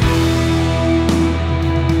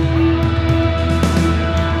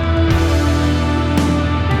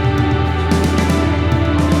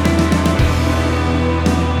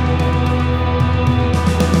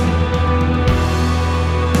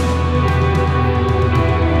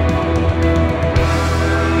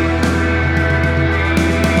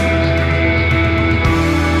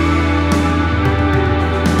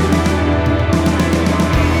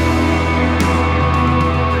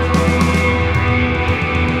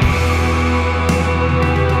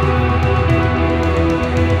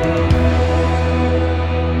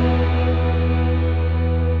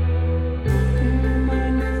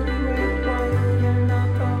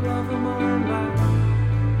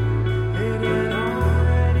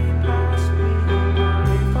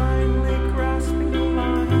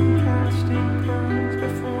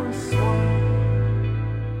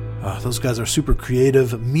 Those guys are super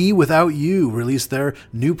creative. Me Without You released their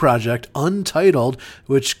new project, Untitled,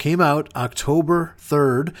 which came out October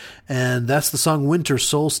 3rd, and that's the song Winter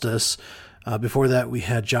Solstice. Before that, we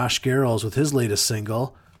had Josh Garrels with his latest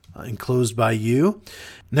single, Enclosed by You.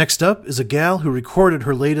 Next up is a gal who recorded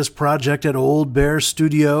her latest project at Old Bear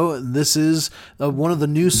Studio. This is one of the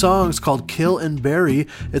new songs called Kill and Bury.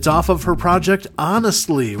 It's off of her project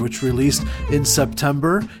Honestly, which released in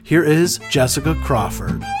September. Here is Jessica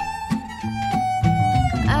Crawford.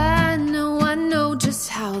 I know just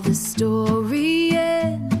how the story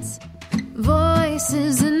ends.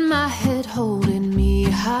 Voices in my head holding me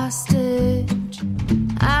hostage.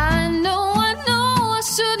 I know I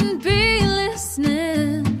shouldn't be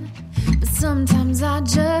listening, but sometimes I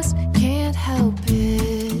just can't help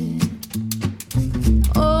it.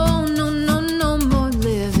 Oh, no more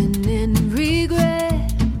living in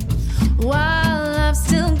regret. Why?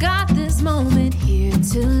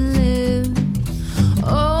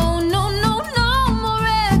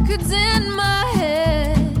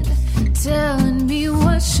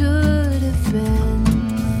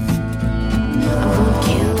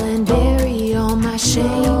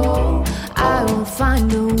 I will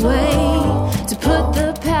find a way to put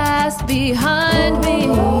the past behind me.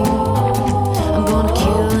 I'm gonna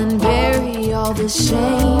kill and bury all the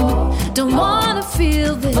shame. Don't wanna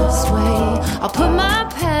feel this way. I'll put my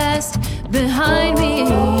past behind me.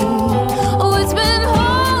 Oh, it's been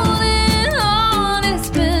holding on, it's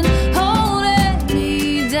been holding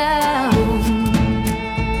me down.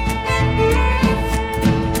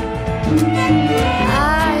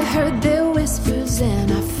 I heard their whispers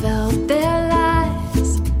and I felt their lies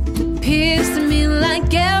pierced me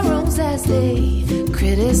like arrows as they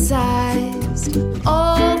criticized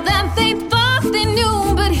all that they thought they knew.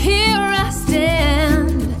 But here I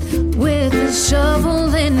stand with a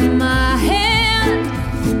shovel in my hand.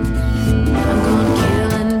 I'm gonna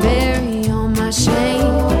kill and bury all my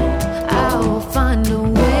shame. I will find a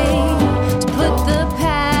way to put the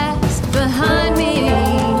past behind me.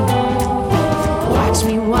 Watch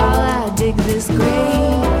me while I dig this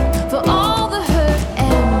grave for all the hurt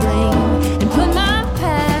and blame, and put my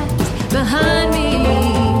past behind me.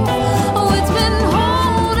 Oh, it's been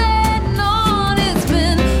holding on, it's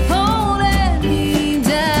been holding me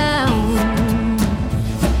down.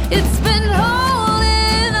 It's been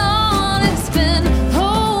holding on, it's been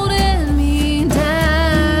holding me down.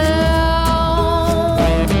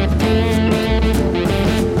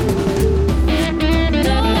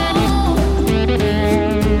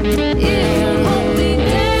 It'll hold me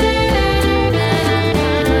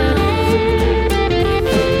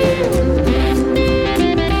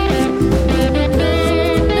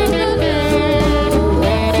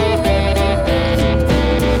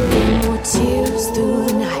No more tears through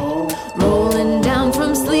the night, rolling down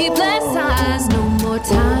from sleepless eyes. No more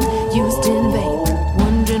time used in vain,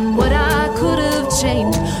 wondering what I could have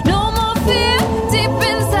changed. No more fear deep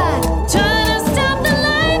inside, trying to stop the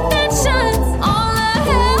light that shines. All the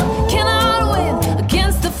hell cannot win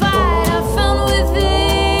against the fight I found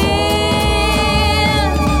within.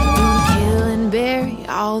 Gonna kill and bury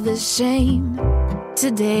all the shame.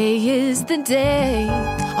 Today is the day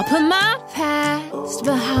I'll put my past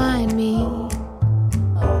behind me.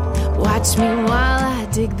 Watch me while I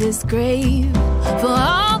dig this grave for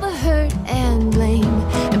all the hurt and blame,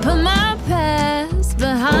 and put my past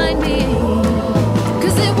behind me.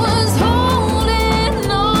 'Cause it was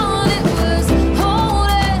holding on, it was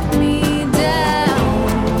holding me down.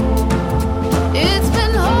 It's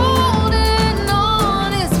been holding on,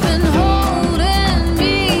 it's been holding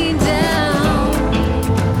me down.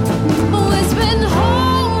 Oh, it's been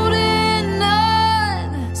holding on,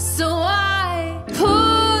 so I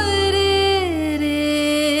put it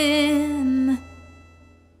in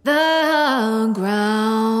the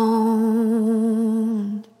ground.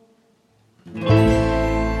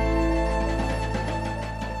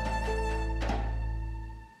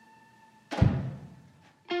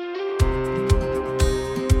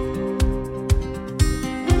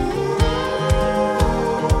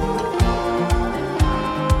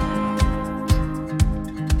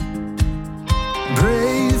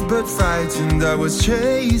 Brave but frightened, I was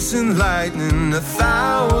chasing lightning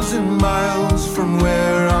 1,000 miles from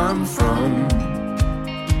where I'm from.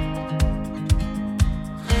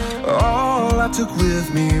 All I took with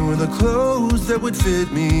me were the clothes that would fit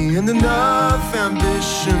me, and enough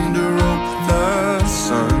ambition to rope the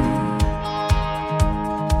sun.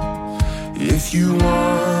 If you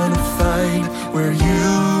wanna find where you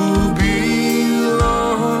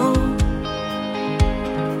belong,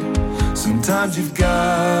 sometimes you've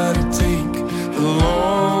gotta take the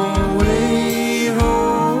long way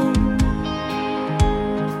home.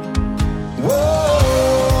 Whoa,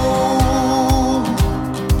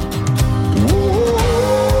 whoa.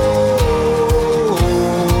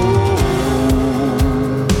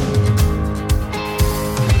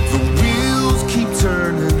 The wheels keep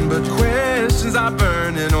turning, but questions are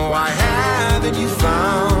burning. Why haven't you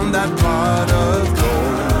found that pot of gold?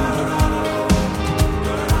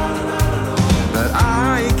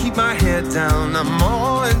 My head down, I'm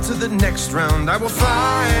on to the next round. I will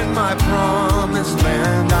find my promised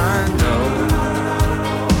land, I know.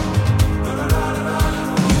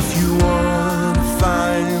 If you wanna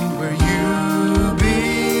find where you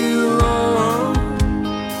belong,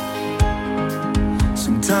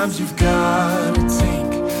 sometimes you've gotta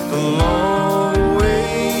take the long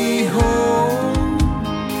way home.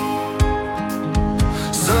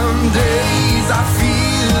 Some days I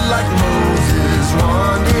feel like Moses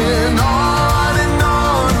wandering on and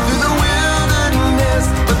on through the wilderness,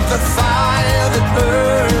 but the fire that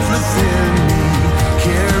burns within me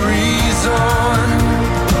carries on.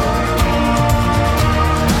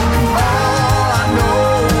 And all I know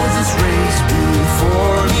is this race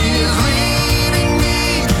before me is leading me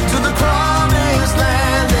to the promise.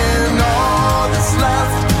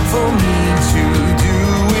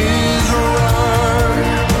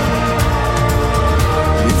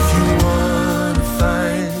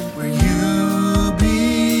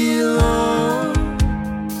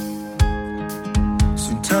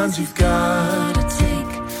 you've gotta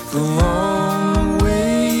take the long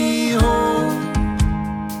way home.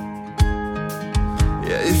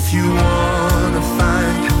 Yeah, if you wanna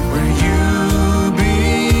find where you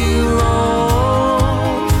belong,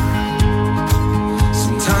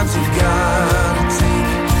 sometimes you've gotta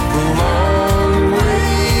take the long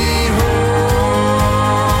way home.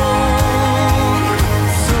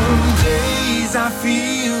 Some days I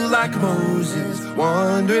feel like Moses,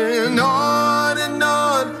 wandering on and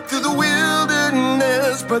on through the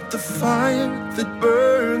wilderness, but the fire that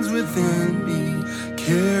burns within me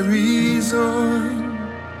carries on.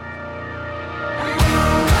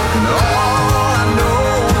 And all I know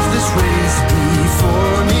is this race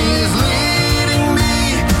before me is leading me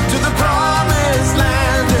to the promised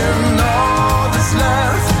land, and all that's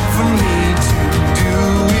left for me to do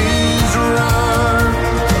is run.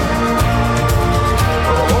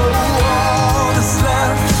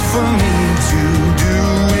 For me to do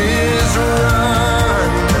is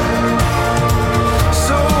run.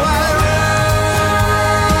 So I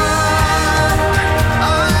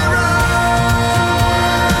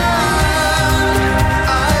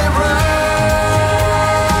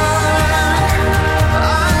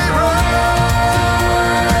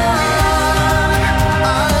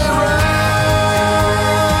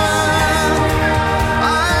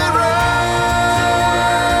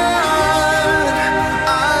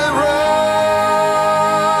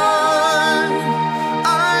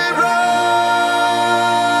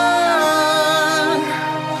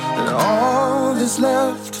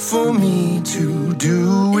left for me to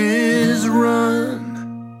do is run.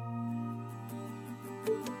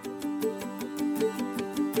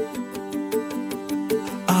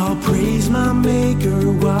 I'll praise my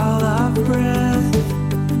Maker while I've breath,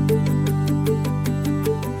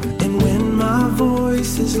 and when my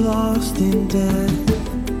voice is lost in death,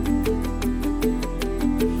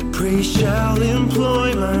 praise shall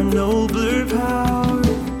employ my nobler powers.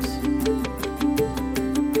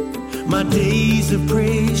 My days of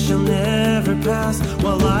praise shall never pass,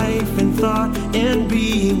 while life and thought and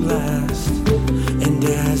being last, and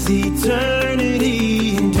as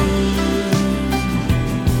eternity endures.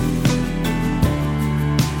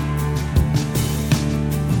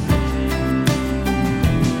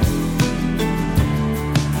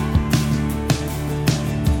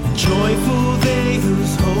 Joyful they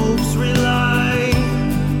whose hopes rely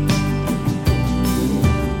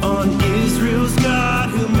on Israel's God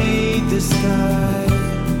who made the sky,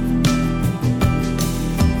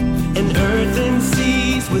 and earth and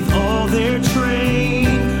seas with all their train,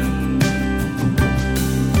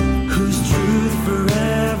 whose truth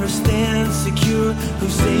forever stands secure, who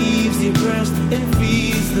saves the oppressed and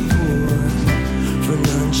feeds the poor, for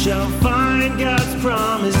none shall find God's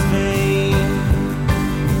promise vain.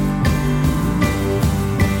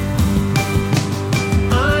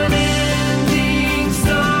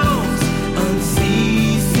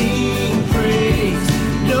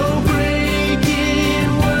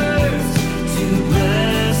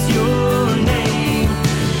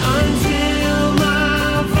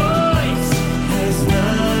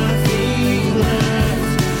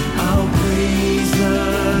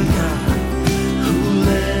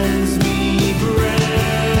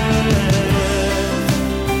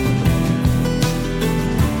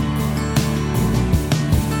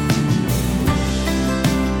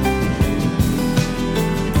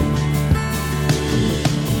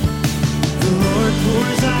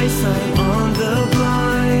 Eyesight on the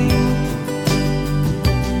blind,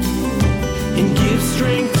 and give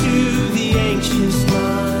strength to the anxious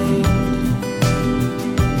mind.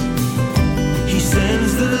 He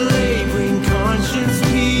sends the laboring conscience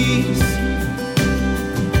peace.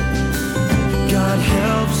 God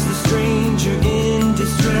helps the stranger in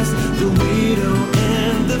distress, the widow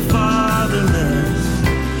and the fatherless,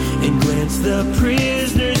 and grants the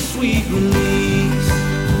prisoner sweet release.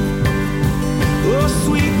 Oh,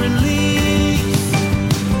 sweet release,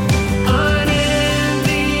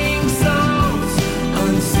 unending songs,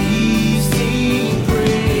 unceasing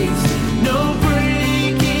praise, no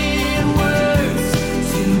breaking words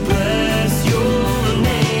to bless your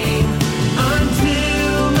name,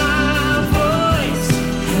 until my voice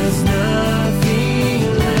has nothing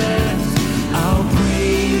left. I'll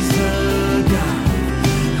praise the God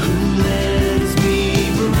who lends me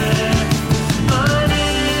breath.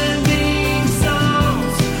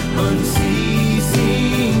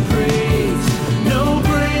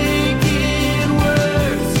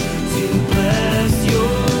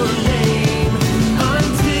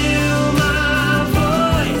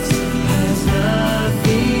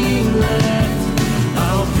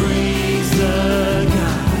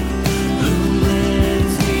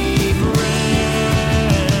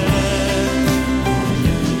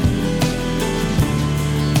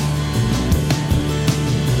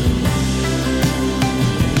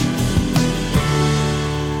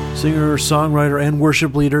 Singer, songwriter, and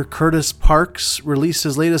worship leader Curtis Parks released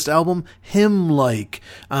his latest album, Hymn Like,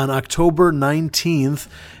 on October 19th,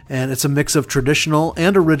 and it's a mix of traditional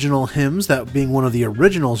and original hymns, that being one of the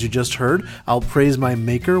originals you just heard, I'll Praise My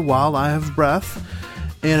Maker While I Have Breath.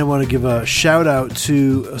 And I want to give a shout out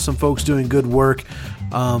to some folks doing good work.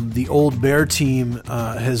 The Old Bear team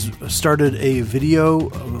has started a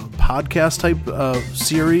video podcast type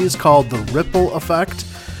series called The Ripple Effect,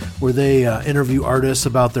 where they interview artists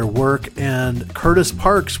about their work, and Curtis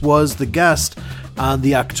Parks was the guest on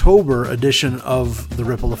the October edition of The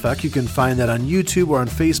Ripple Effect. You can find that on YouTube or on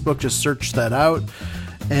Facebook, just search that out.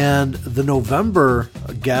 And the November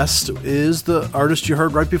guest is the artist you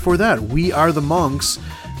heard right before that, We Are the Monks,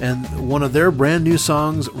 and one of their brand new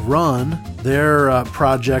songs, Run, their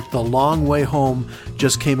project, The Long Way Home,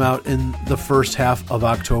 just came out in the first half of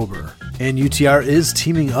October. And UTR is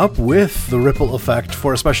teaming up with The Ripple Effect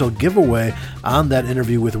for a special giveaway on that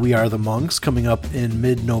interview with We Are the Monks coming up in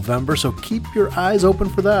mid-November, so keep your eyes open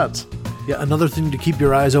for that. Yeah, another thing to keep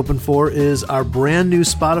your eyes open for is our brand new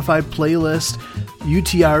Spotify playlist,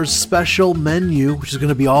 UTR's Special Menu, which is going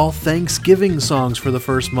to be all Thanksgiving songs for the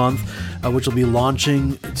first month, which will be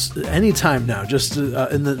launching anytime now, just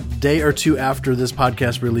in the day or two after this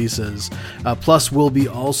podcast releases. Plus, we'll be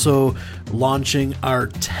also launching our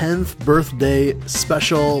 10th birthday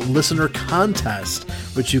special listener contest,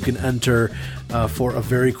 which you can enter for a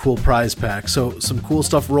very cool prize pack. So some cool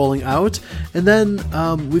stuff rolling out. And then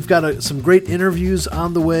we've got some great interviews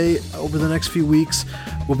on the way over the next few weeks.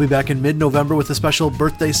 We'll be back in mid-November with a special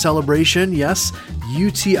birthday celebration. Yes,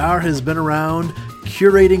 UTR has been around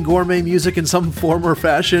curating gourmet music in some form or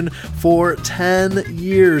fashion for 10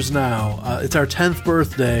 years now. It's our 10th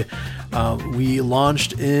birthday. We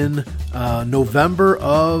launched in November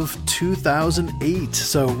of 2008,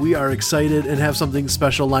 so we are excited and have something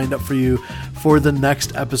special lined up for you for the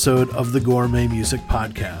next episode of the Gourmet Music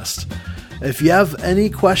Podcast. If you have any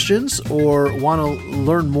questions or want to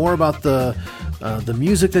learn more about the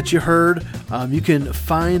music that you heard, you can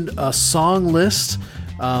find a song list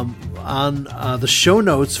on the show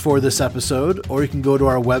notes for this episode, or you can go to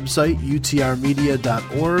our website,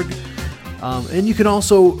 utrmedia.org. And you can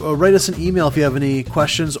also write us an email if you have any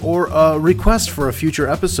questions or a request for a future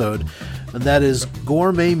episode, and that is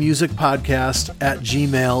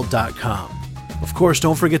gourmetmusicpodcast@gmail.com. Of course,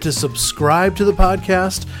 don't forget to subscribe to the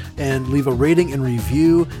podcast and leave a rating and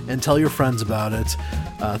review and tell your friends about it.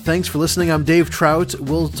 Thanks for listening. I'm Dave Trout.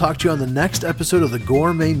 We'll talk to you on the next episode of the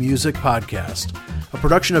Gourmet Music Podcast, a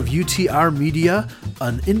production of UTR Media,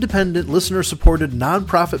 an independent, listener-supported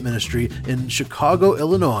nonprofit ministry in Chicago,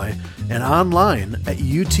 Illinois, and online at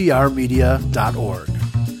utrmedia.org.